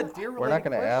Yeah. not a deer We're not related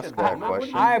gonna ask question. that I'm not-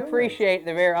 question. I appreciate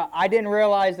the very. I didn't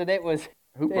realize that it was.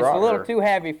 Who It's brought a little her? too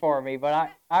heavy for me, but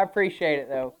I appreciate it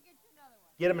though.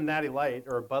 Get him a Natty Light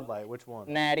or a Bud Light. Which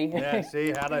one? Natty. Yeah.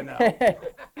 See, how'd I know?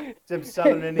 It's in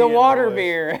Southern Indiana. The water boys.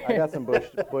 beer. I got some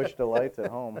Bush Delights at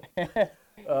home.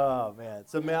 Oh man.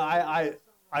 So man,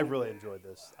 I really enjoyed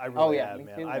this. I really Oh, yeah, have, me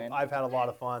man. too, man. I've had a lot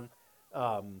of fun.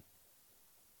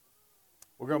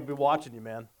 We're gonna be watching you,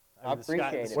 man. I the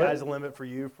appreciate it. sky's the limit for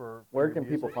you. For Where your can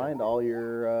people music. find all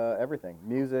your everything?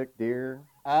 Music, deer,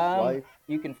 life,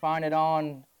 You can find it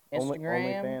on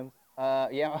Instagram. OnlyFans?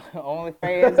 Yeah,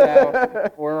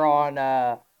 OnlyFans. We're on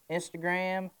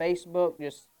Instagram, Facebook,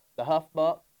 just the Huff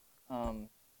Buck.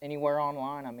 Anywhere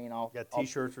online. I mean, You got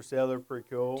T-shirts for sale. They're pretty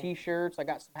cool. T-shirts. I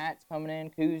got some hats coming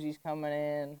in, koozies coming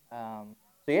in. So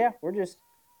yeah, we're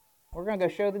gonna go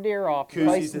show the deer off. Koozies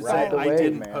Place that is say, Right the I way,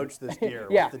 didn't man. poach this deer.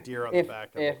 Yeah. With the deer on if the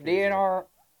back of if the koozie. DNR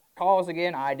calls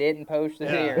again, I didn't poach the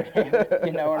Yeah. deer.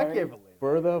 You know what I I mean? can't believe it.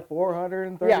 For the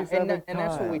 437th Yeah, and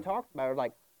that's what we time. talked about.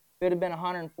 Like, if it had been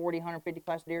 140, 150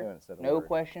 class deer, They haven't said a no word.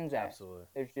 questions asked. Absolutely.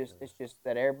 It's just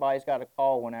that everybody's got to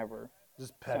call whenever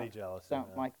Just petty jealousy.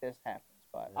 something man. like this happens.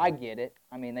 But I get it.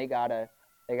 I mean, they gotta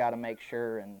make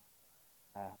sure, and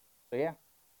so yeah,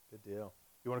 Good deal.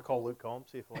 You want to call Luke Combs,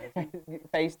 see if he'll answer?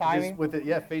 FaceTime Just him. with it,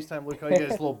 yeah, FaceTime Luke Combs. You got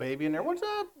his little baby in there. What's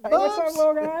up, Hey, what's up, Bubs?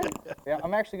 little guy? Yeah,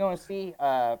 I'm actually going to see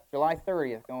July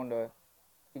 30th. Going to,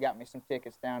 he got me some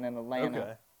tickets down in Atlanta.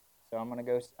 Okay. So I'm gonna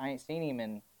go. I ain't seen him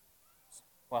in,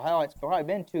 well, hell, it's probably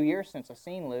been 2 years since I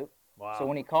seen Luke. Wow. So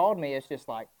when he called me, it's just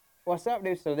like, "What's up,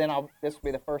 dude?" So then this will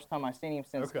be the first time I seen him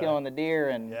since Okay. killing the deer,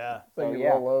 and Yeah. So so you yeah.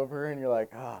 roll over and you're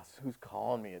like, who's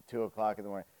calling me at 2 o'clock in the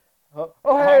morning? Oh,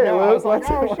 I hey, know, I Luke, was like,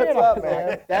 what's, "Oh what's shit!" up, I was man?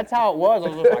 like, that's how it was. I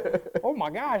was just like, "Oh my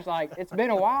gosh!" Like it's been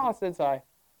a while since I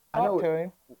I know- talked to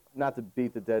him. Not to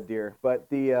beat the dead deer, but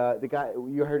the guy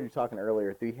you heard you talking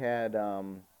earlier. He had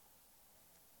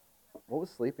what was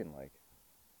sleeping like?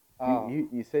 Oh.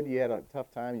 You said you had a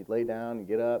tough time. You'd lay down, and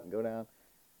get up, and go down.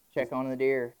 Check on the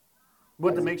deer.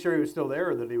 What, to make sure he was still there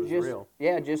or that he was Just real?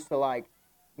 yeah, just to like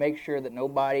make sure that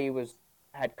nobody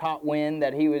had caught wind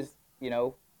that he was,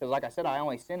 because like I said, I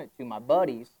only sent it to my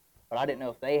buddies, but I didn't know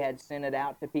if they had sent it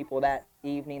out to people that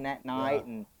evening, that night,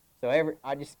 and so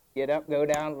I just get up, go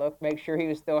down, look, make sure he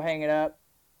was still hanging up.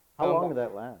 How long did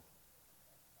that last?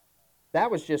 That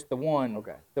was just the one.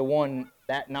 Okay. The one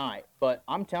that night. But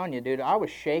I'm telling you, dude, I was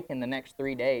shaking the next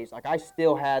 3 days. Like I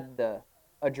still had the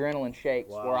adrenaline shakes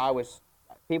where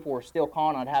people were still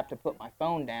calling. I'd have to put my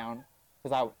phone down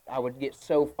because I would get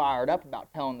so fired up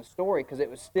about telling the story because it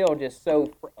was still just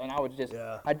so, and I would just,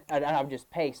 I would just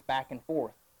pace back and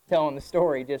forth telling the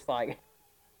story just like,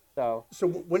 so. So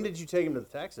when did you take him to the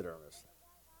taxidermist?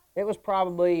 It was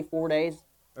probably 4 days.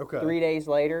 Okay. 3 days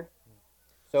later.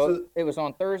 So it was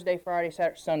on Thursday, Friday,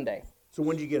 Saturday, Sunday. So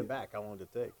when did you get it back? How long did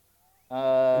it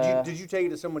take? Did you take it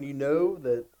to someone you know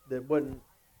that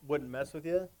wouldn't mess with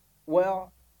you?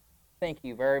 Well, thank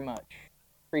you very much.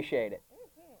 Appreciate it.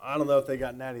 I don't know if they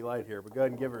got Natty Light here, but go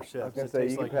ahead and give her a sip. I was gonna say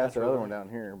you can pass the other one down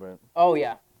here, but oh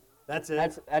yeah, that's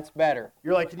it. That's better.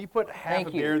 You're like, can you put half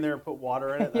a beer in there and put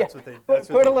water in it? Yeah. That's what they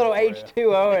put a little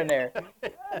H2O in there.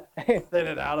 Thin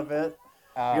it out a bit.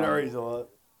 You can already a lot.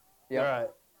 Yeah. All right.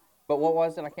 But what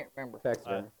was it? I can't remember.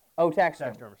 taxidermy. Oh,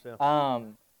 taxidermy. Yeah.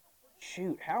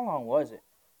 Shoot, how long was it?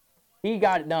 He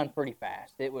got it done pretty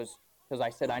fast. It was because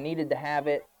I said I needed to have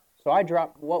it, so I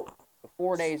dropped the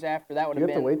 4 days after that would You have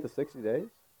have been. to wait the 60 days.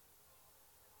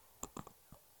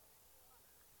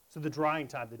 So the drying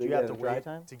time, did you have to wait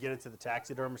to get it to the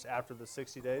taxidermist after the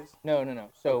 60 days? No.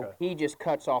 So he just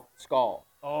cuts off the skull.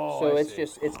 Oh, so I it's see.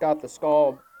 it's got the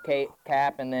skull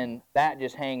cap, and then that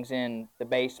just hangs in the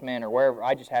basement or wherever.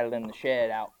 I just had it in the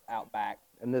shed out back.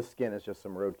 And this skin is just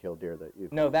some roadkill deer that you.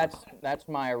 No, that's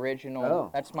my original.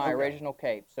 Oh, that's my original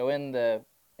cape. So in the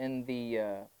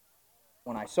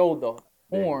when I sold the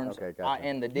horns, gotcha.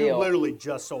 in the You deal. literally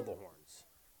just sold the horns.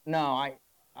 No,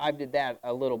 I did that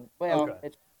a little. Well,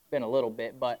 it's been a little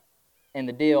bit, but in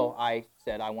the deal, I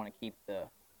said I want to keep the.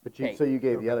 But you, cape. so you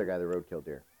gave the other guy the roadkill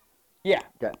deer. Yeah.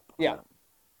 Okay. Yeah.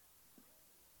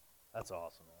 That's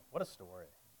awesome, man. What a story.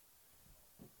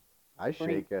 I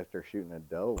shake after shooting a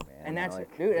doe, man. And that's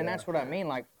like, dude, and that's what I mean.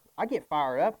 Like I get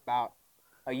fired up about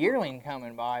a yearling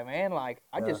coming by, man. Like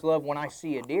I just love when I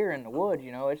see a deer in the woods.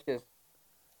 You know, it's just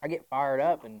I get fired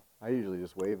up and. I usually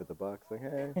just wave at the bucks like,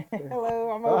 hey.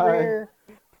 Hello, I'm over here.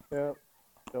 Yep.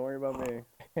 Don't worry about me.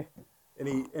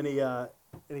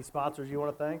 Any sponsors you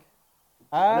want to thank?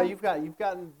 I know you've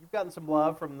gotten some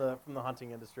love from the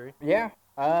hunting industry. Yeah.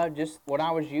 Just what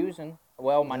I was using.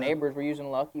 Well, my neighbors were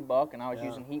using Lucky Buck, and I was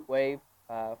using Heat Wave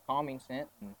calming scent.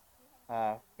 And,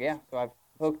 so I've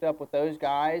hooked up with those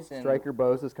guys. And Striker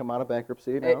Bows has come out of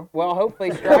bankruptcy now. Well,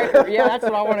 hopefully Striker. Yeah, that's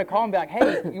what I want to call him back.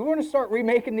 Hey, you want to start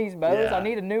remaking these bows? Yeah. I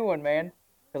need a new one, man.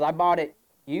 Because I bought it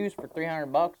used for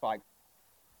 $300. Like,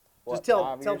 just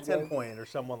tell 10 10 Point or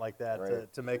someone like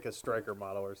that to make a Striker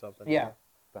model or something. Yeah.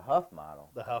 The Huff model.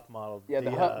 The Huff model. Yeah,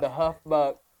 the Huff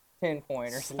Buck 10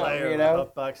 point or Slayer, something, you know?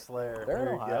 Huff Buck Slayer. They're in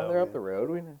There you Ohio. go, They're up man. the road.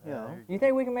 We, you know. You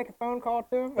think we can make a phone call to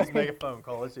them? Let's make a phone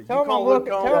call. Let's see. Tell You them call I'm Luke.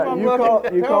 looking- Call tell him. them I'm you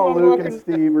looking- call I'm Luke looking- and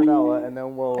Steve Ranella, and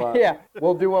then we'll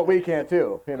we'll do what we can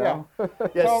too. You know.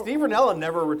 Yeah, Steve Ranella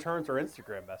never returns our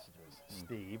Instagram messages.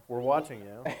 Steve, we're watching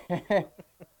you.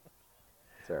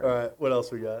 All right, what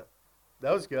else we got?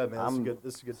 That was good, man.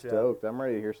 This is a good chat. Stoked. I'm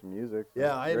ready to hear some music.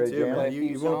 Yeah, I am Ready to too, jam? man. a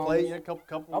You few want to play songs. a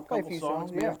couple I'll play a few songs?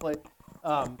 songs, We yeah. can play.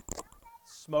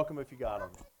 Smoke 'em if you got 'em.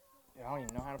 I don't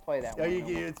even know how to play that Yeah, one.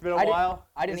 it's been a while.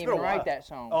 I didn't It's been even a write while. that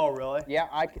song. Oh, really? Yeah,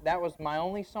 that was my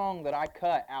only song that I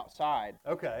cut outside.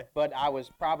 Okay. But I was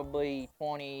probably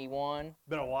 21.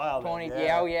 Been a while. 20. Then.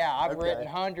 Yeah, oh yeah. I've Okay. written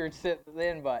hundreds since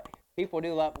then, but people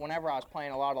do love. Whenever I was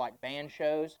playing a lot of like band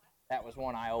shows, that was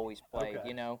one I always played. Okay.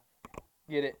 You know,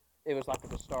 get it? It was like at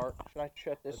the start. Should I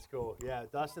shut this? That's cool. Yeah,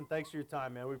 Dustin, thanks for your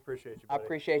time, man. We appreciate you. I Buddy.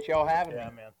 appreciate y'all having Yeah,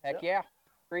 me. man. Heck Yep. yeah,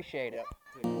 appreciate it.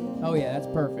 Oh yeah, that's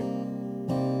perfect.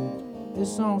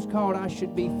 This song's called "I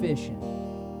Should Be Fishing."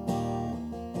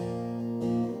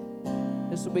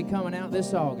 This will be coming out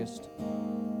this August.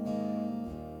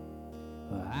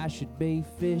 I should be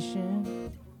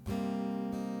fishing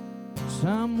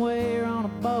somewhere on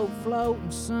a boat, floating,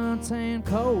 suntan,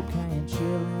 cold can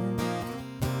chilling,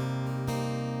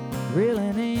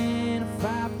 reeling in a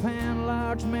 5-pound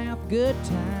largemouth, good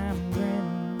time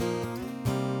grinning.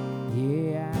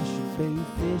 Yeah, I should be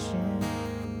fishing,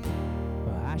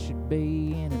 but I should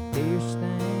be in a deer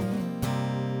stand,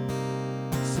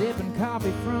 sipping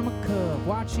coffee from a cup,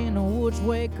 watching the woods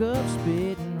wake up,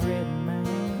 spitting red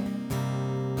man,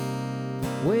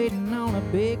 waiting on a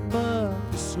big buck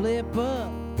to slip up,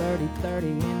 30-30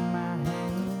 in my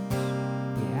hands.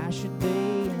 Yeah, I should be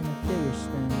in a deer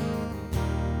stand,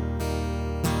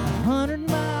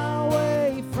 100-mile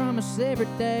away from us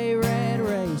everyday rat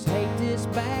race. Hate this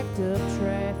backed up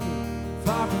traffic,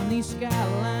 far from these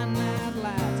skyline night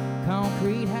lights.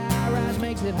 Concrete high rise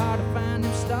makes it hard to find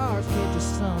them stars. Catch a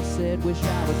sunset, wish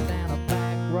I was down a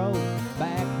back road,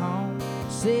 back home,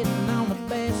 sitting on the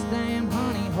best damn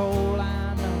honey hole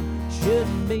I know.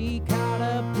 Shouldn't be caught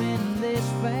up in this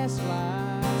fast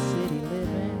life, city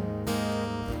living.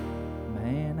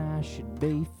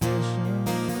 be fishing.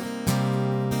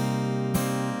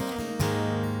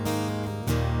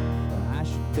 I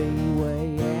should be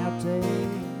way out there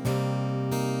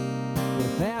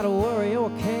without a worry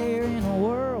or care in a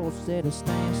world instead of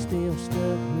staying still stuck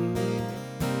here.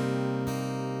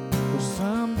 With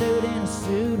some dude in a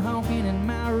suit honking in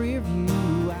my rear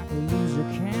view, I could use a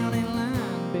county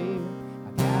line beer.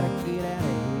 I gotta get out of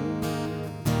here.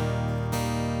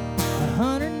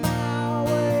 100 miles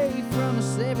away from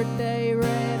this everyday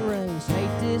rat race.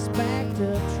 Hate this backed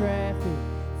up traffic,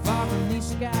 far from these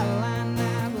skyline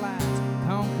night lights.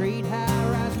 Concrete high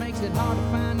rise makes it hard to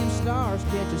find them stars.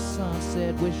 Catch a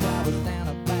sunset, wish I was down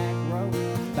a back road,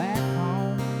 back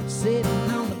home,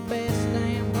 sitting on the best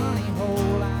damn honey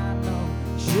hole I know.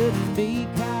 Shouldn't be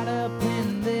caught up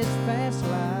in this fast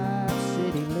life,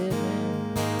 city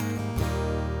living.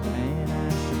 Man, I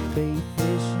should be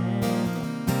fishing.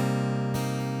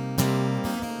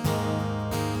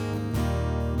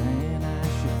 Man, I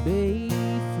should be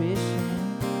fishing.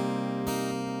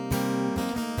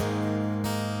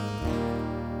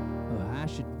 I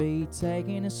should be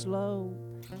taking it slow,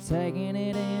 taking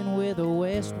it in with a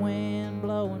west wind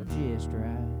blowing just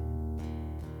right.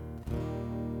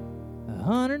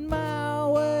 100 miles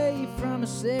away from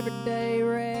this everyday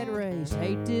rat race.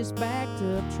 Hate this backed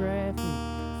up traffic,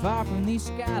 far from these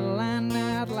skyline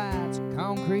night lights.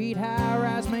 Concrete high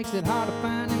rise makes it hard to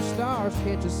find them stars.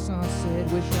 Catch a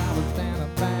sunset, wish I was down a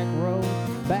back road,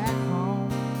 back home,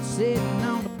 sitting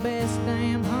on the best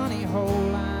damn honey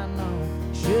hole I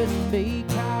know. Shouldn't be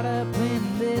caught up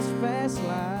in this fast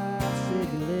life,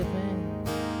 city living.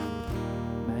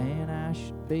 Man, I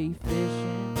should be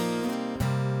fishing.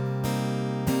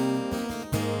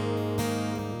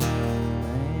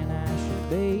 Man, I should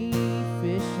be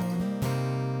fishing.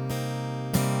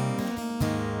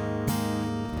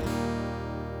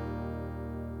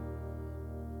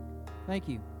 Thank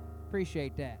you.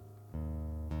 Appreciate that.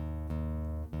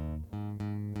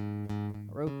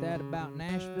 I wrote that about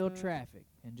Nashville traffic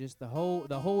and just the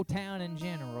whole town in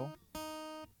general.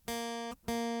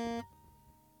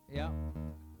 Yep.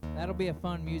 That'll be a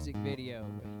fun music video.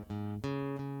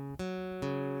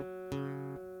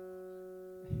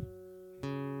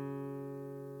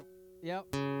 Yep.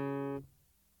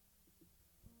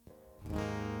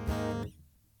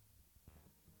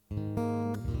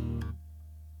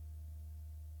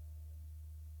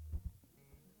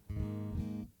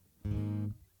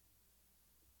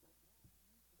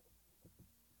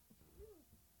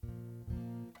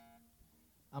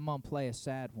 I'm gonna play a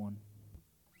sad one.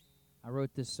 I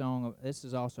wrote this song. This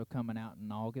is also coming out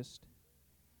in August,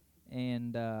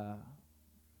 and I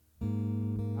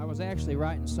was actually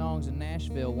writing songs in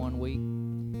Nashville one week,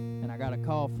 and I got a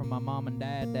call from my mom and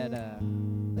dad that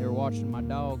they were watching my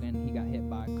dog, and he got hit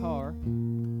by a car.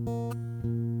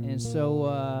 And so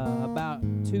about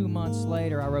 2 months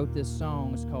later, I wrote this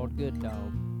song. It's called "Good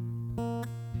Dog."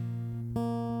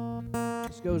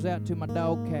 This goes out to my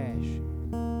dog Cash.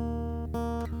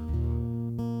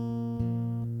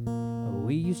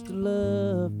 We used to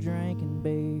love drinking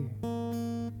beer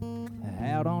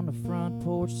out on the front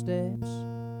porch steps.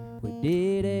 We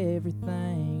did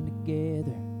everything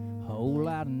together, whole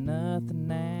lot of nothing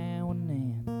now and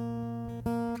then.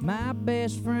 My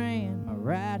best friend, my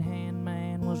right-hand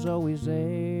man, was always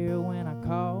there when I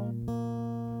called.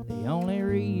 The only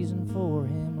reason for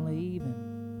him leaving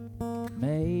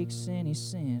makes any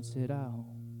sense at all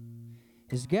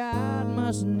is God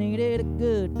must have needed a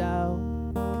good dog,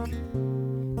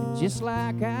 just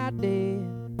like I did.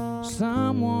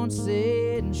 Someone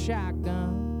sitting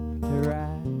shotgun to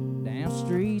ride down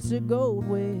streets of gold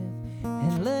with,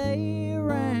 and lay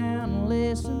around and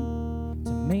listen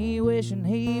to me wishing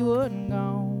he wasn't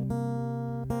gone.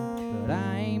 But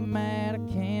I ain't mad, I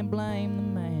can't blame the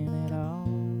man at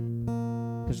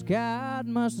all, 'cause God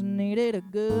must have needed a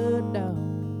good dog.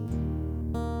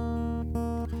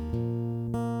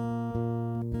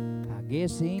 I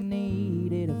guess he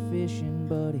needed a fishing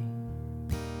buddy,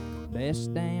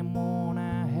 best damn one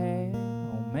I had.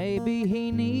 Or maybe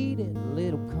he needed a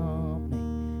little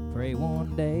company, pray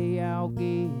one day I'll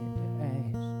get to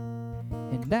ask.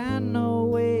 And I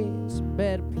know it's a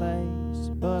better place,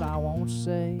 but I won't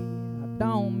say I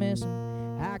don't miss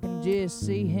him. I can just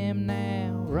see him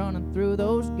now, running through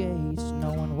those gates,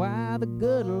 knowing why the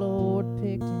good Lord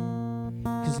picked him.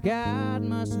 'Cause God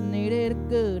must have needed a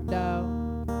good dog,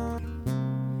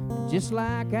 just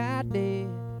like I did.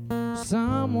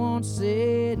 Someone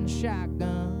sitting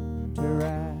shotgun to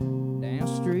ride down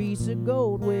streets of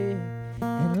gold with,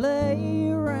 and lay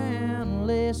around and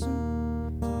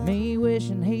listen to me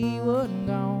wishing he wasn't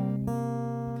gone.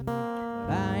 But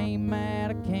I ain't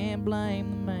mad, I can't blame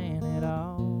the man at all.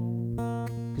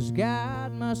 'cause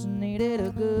God must have needed a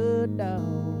good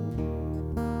dog.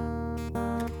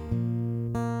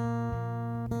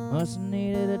 Must have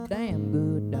needed a damn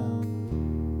good dog.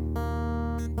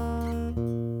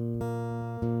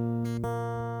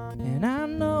 And I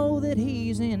know that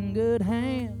he's in good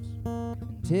hands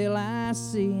until I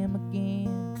see him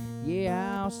again.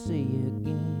 Yeah, I'll see you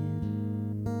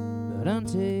again. But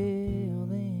until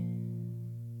then,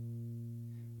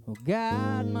 well,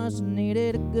 God must have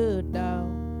needed a good dog,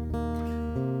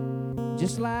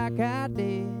 just like I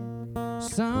did.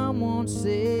 Someone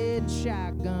said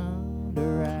shotgun to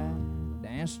ride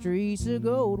down streets of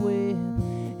gold with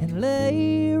and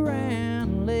lay around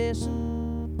and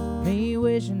listen. Me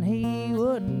wishing he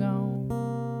wasn't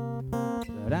gone,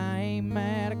 but I ain't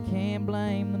mad, I can't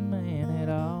blame the man at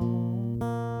all.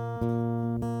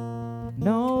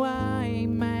 No, I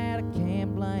ain't mad, I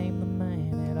can't blame the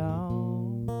man at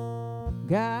all.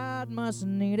 God must have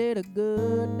needed a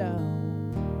good dog.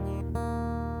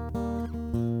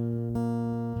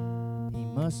 He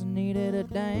must have needed a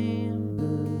damn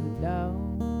good dog.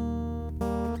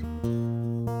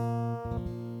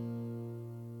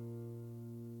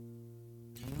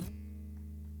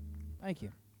 Thank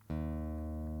you.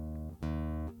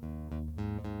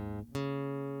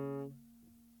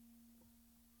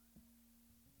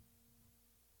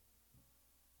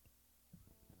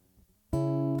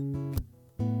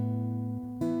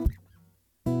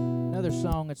 Another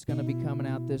song that's going to be coming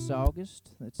out this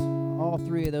August. That's all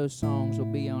three of those songs will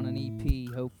be on an EP,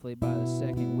 hopefully by the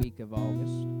second week of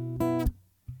August.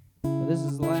 But this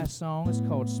is the last song. It's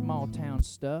called Small Town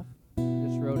Stuff.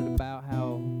 Just wrote it about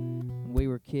how when we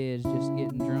were kids, just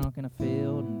getting drunk in a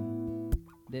field and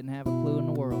didn't have a clue in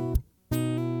the world.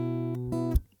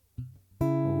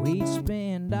 We'd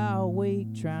spend all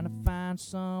week trying to find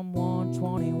someone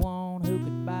 21 who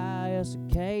could buy us a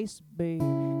case of beer.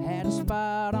 Had a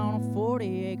spot on a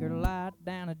 40-acre lot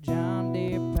down a John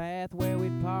Deere path where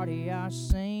we'd party our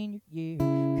senior year.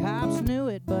 Cops knew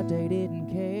it, but they didn't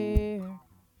care.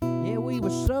 Yeah, we were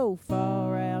so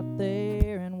far out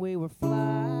there and we were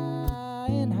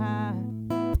flying high.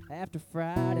 After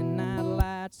Friday night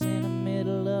lights in the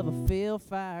middle of a field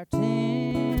fire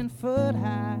 10 foot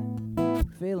high.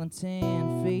 Feeling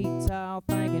 10 feet tall,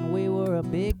 thinking we were a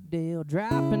big deal.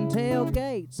 Dropping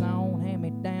tailgates on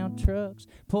hand-me-down trucks,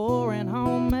 pouring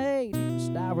homemade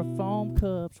styrofoam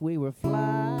cups. We were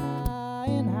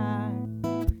flying high,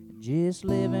 just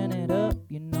living it up,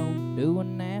 you know,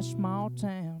 doing that small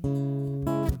town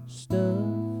stuff.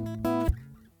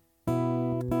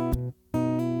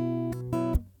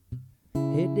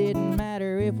 It didn't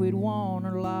matter if we'd won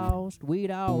or lost, we'd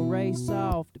all race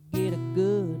off to get a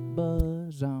good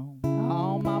buzz on.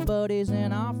 All my buddies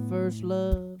and our first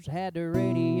loves had the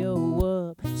radio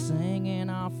up, singing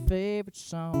our favorite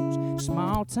songs.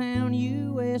 Small town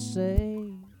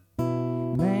USA.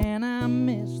 Man, I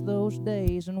miss those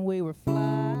days when we were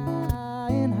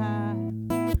flying high.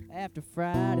 After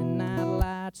Friday night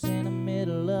lights in the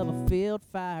middle of a field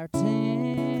fire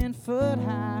 10 foot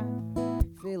high.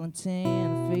 Feeling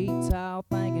 10 feet tall,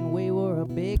 thinking we were a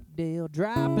big deal.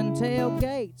 Dropping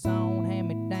tailgates on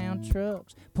hand-me-down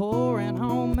trucks, pouring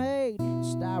homemade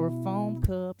styrofoam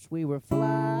cups. We were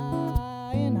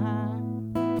flying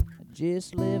high,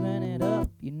 just living it up,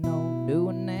 you know,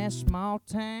 doing that small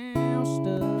town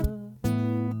stuff.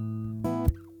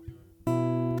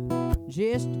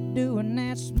 Just doing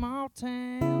that small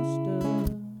town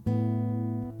stuff.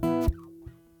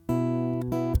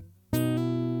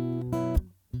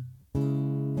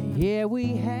 Yeah,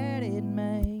 we had it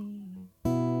made,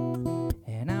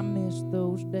 and I miss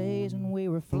those days when we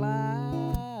were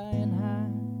flying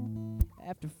high.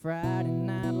 After Friday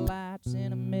night lights in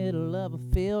the middle of a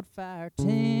field fire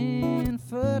 10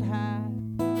 foot high.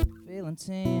 Feeling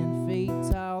 10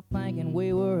 feet tall, thinking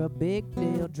we were a big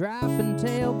deal. Dropping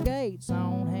tailgates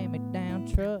on hand-me-down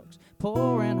trucks,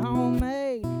 pouring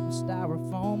homemade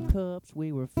styrofoam cups.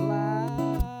 We were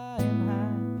flying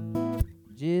high,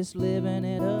 just living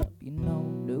it up, you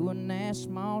know, doing that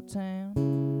small town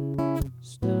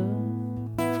stuff.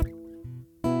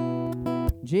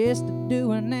 Just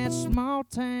doing that small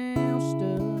town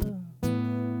stuff.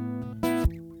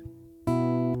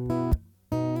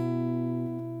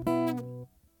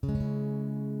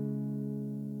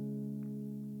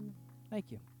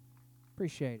 Thank you.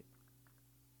 Appreciate it.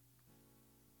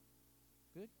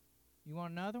 Good? You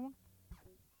want another one?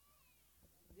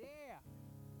 Yeah.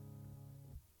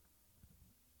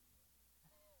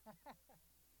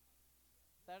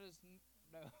 That is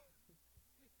no.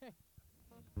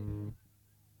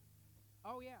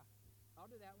 Oh yeah, I'll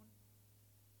do that one.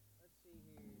 Let's see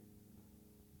here.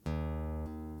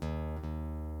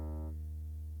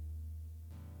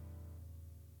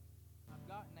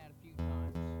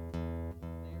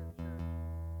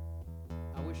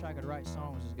 wish I could write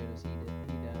songs as good as he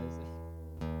does.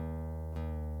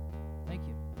 Thank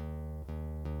you.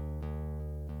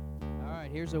 All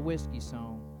right, here's a whiskey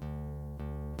song.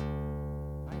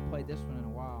 I ain't played this one in a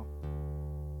while.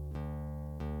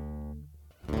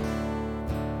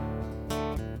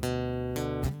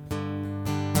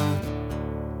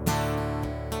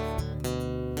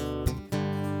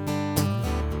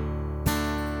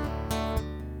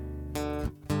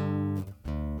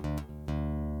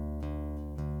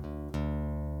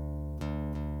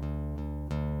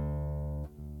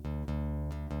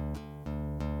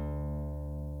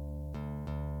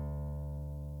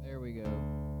 There we go.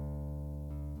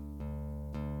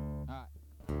 All right.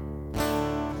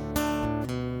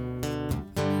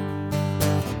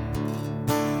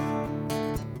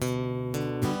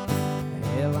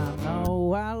 Hell, I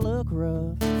know I look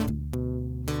rough,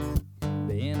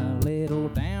 been a little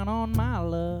down on my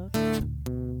luck.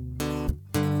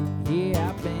 Yeah,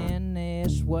 I've been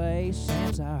this way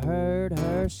since I heard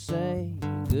her say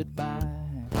goodbye.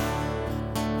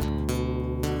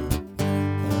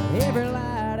 Every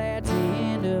light at the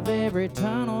end of every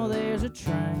tunnel, there's a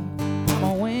train. I'm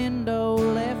a window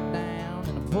left down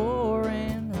in the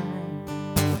pouring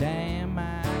rain. Damn,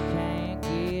 I can't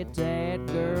get that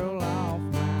girl off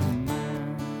my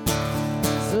mind.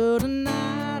 So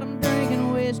tonight I'm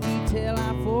drinking whiskey till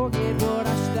I forget what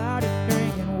I started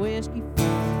drinking whiskey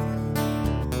for.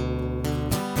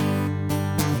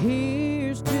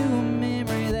 Here's to a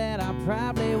memory that I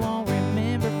probably won't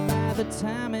remember by the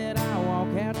time that I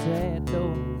walk out that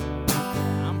door.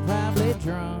 I'm probably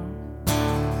drunk,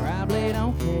 probably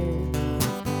don't care.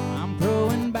 I'm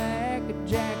throwing back a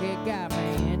jacket, got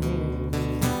me in here.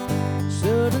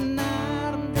 So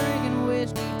tonight I'm drinking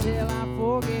whiskey till I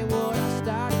forget what I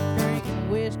started drinking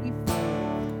whiskey for.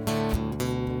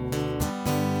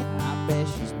 I bet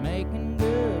she's making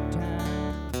good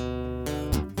time,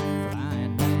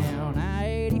 flying down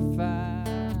I-85.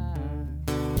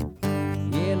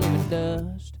 Yeah, leaving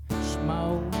dust,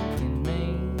 smoke, and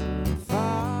me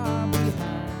far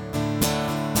behind.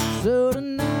 So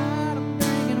tonight I'm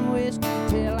drinking whiskey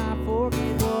till I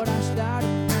forget what I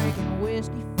started drinking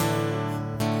whiskey for.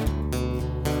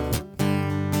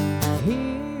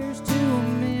 Here's to a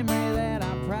memory that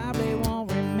I probably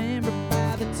won't remember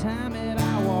by the time that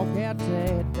I walk out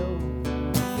that door.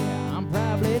 Yeah, I'm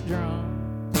probably drunk,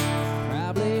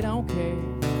 probably don't care.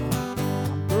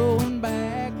 I'm throwing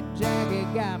back a jacket,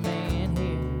 got me in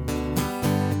here.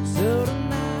 So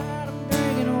tonight I'm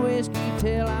drinking whiskey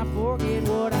till I forget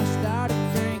what I started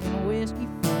drinking whiskey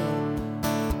for.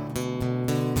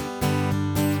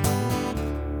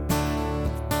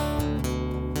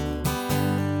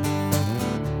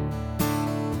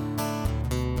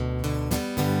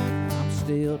 I'm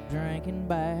still drinking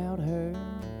about her.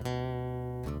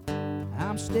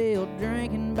 I'm still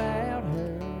drinking about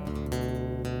her.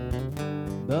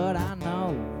 But I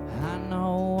know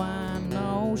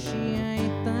she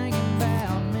ain't thinking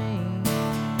about me.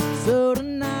 So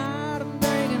tonight I'm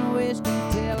drinking whiskey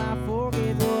till I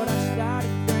forget what I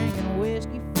started drinking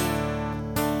whiskey for.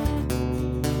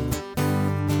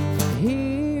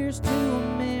 Here's to a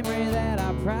memory that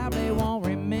I probably won't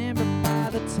remember by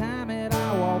the time that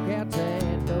I walk out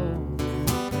that door.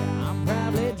 I'm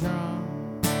probably drunk,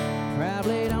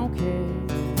 probably don't care.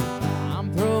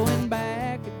 I'm throwing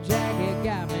back a jacket,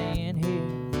 got me in here.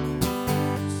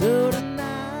 So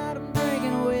tonight I'm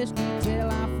drinking whiskey till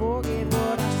I forget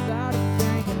what I started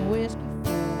drinking whiskey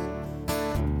for.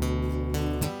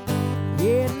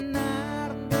 Yeah, tonight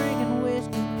I'm drinking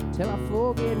whiskey till I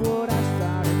forget what I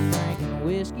started drinking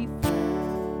whiskey for.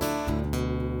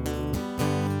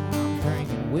 I'm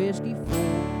drinking whiskey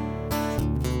for.